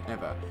map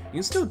ever. You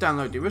can still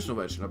download the original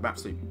version of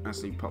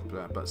absolutely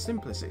popular but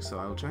simplistic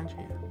style change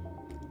here.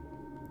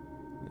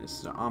 This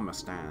is the armor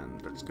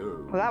stand. Let's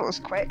go. Well, that was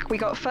quick. We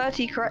got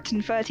 30 correct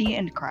and 30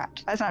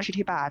 incorrect. That's not actually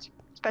too bad.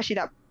 Especially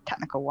that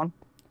technical one.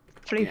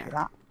 Flew through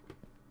that.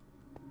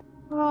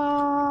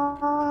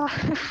 Ah,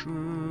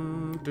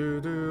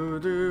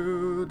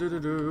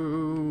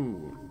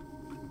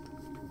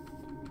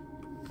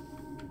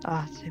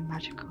 it's so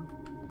magical.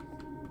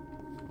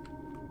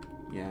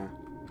 Yeah.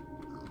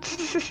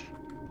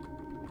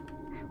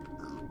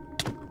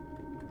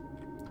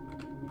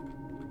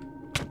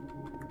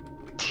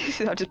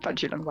 I'll just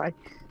punch you along the way.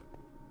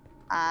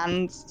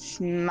 And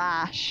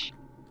smash.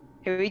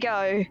 Here we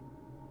go.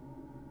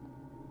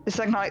 This is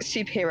like my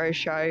superhero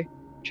show.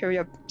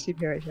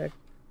 Superhero show.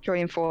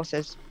 Joining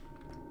forces.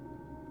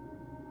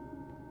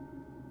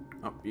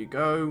 Up you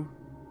go.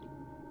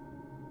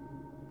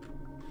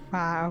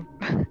 Wow.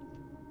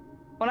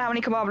 Wonder how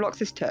many command blocks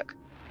this took.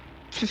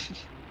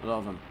 A lot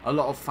of them. A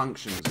lot of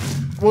functions.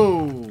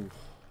 Whoa!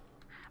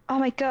 Oh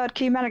my god,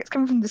 qmagnet, it's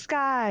coming from the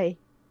sky.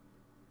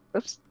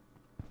 Oops.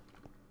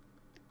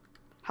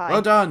 Hi.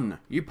 Well done.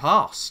 You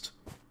passed.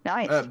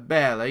 Nice.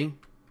 Barely.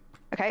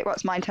 Okay, well,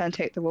 it's my turn to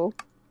take the wall.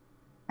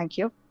 Thank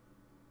you.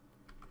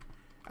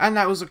 And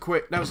that was a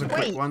quick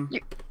Wait, one.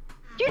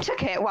 You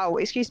took it. Well,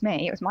 excuse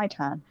me. It was my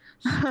turn.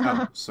 Oh,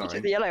 You sorry.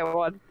 took the yellow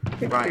one.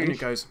 Right, in it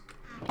goes.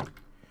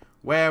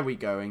 Where are we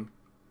going?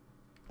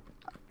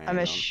 Hang I'm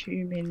on.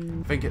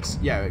 assuming. I think it's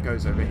it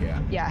goes over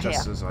here. Yeah,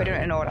 just here. As We're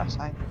doing it in order,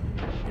 so.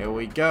 Here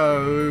we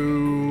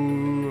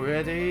go.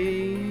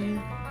 Ready?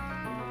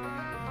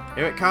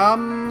 Here it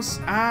comes,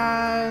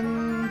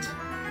 and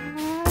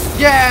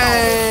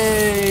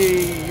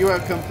yay! You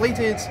have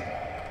completed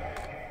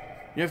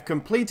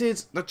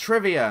the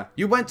trivia.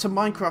 You went to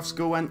Minecraft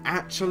school and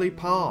actually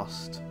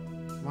passed.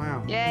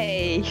 Wow.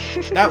 Yay!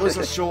 That was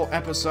a short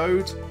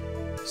episode.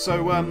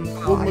 So we'll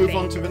move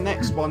on to the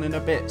next one in a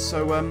bit.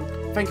 So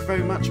thank you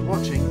very much for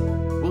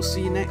watching. We'll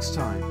see you next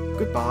time.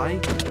 Goodbye.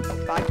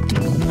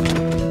 Bye.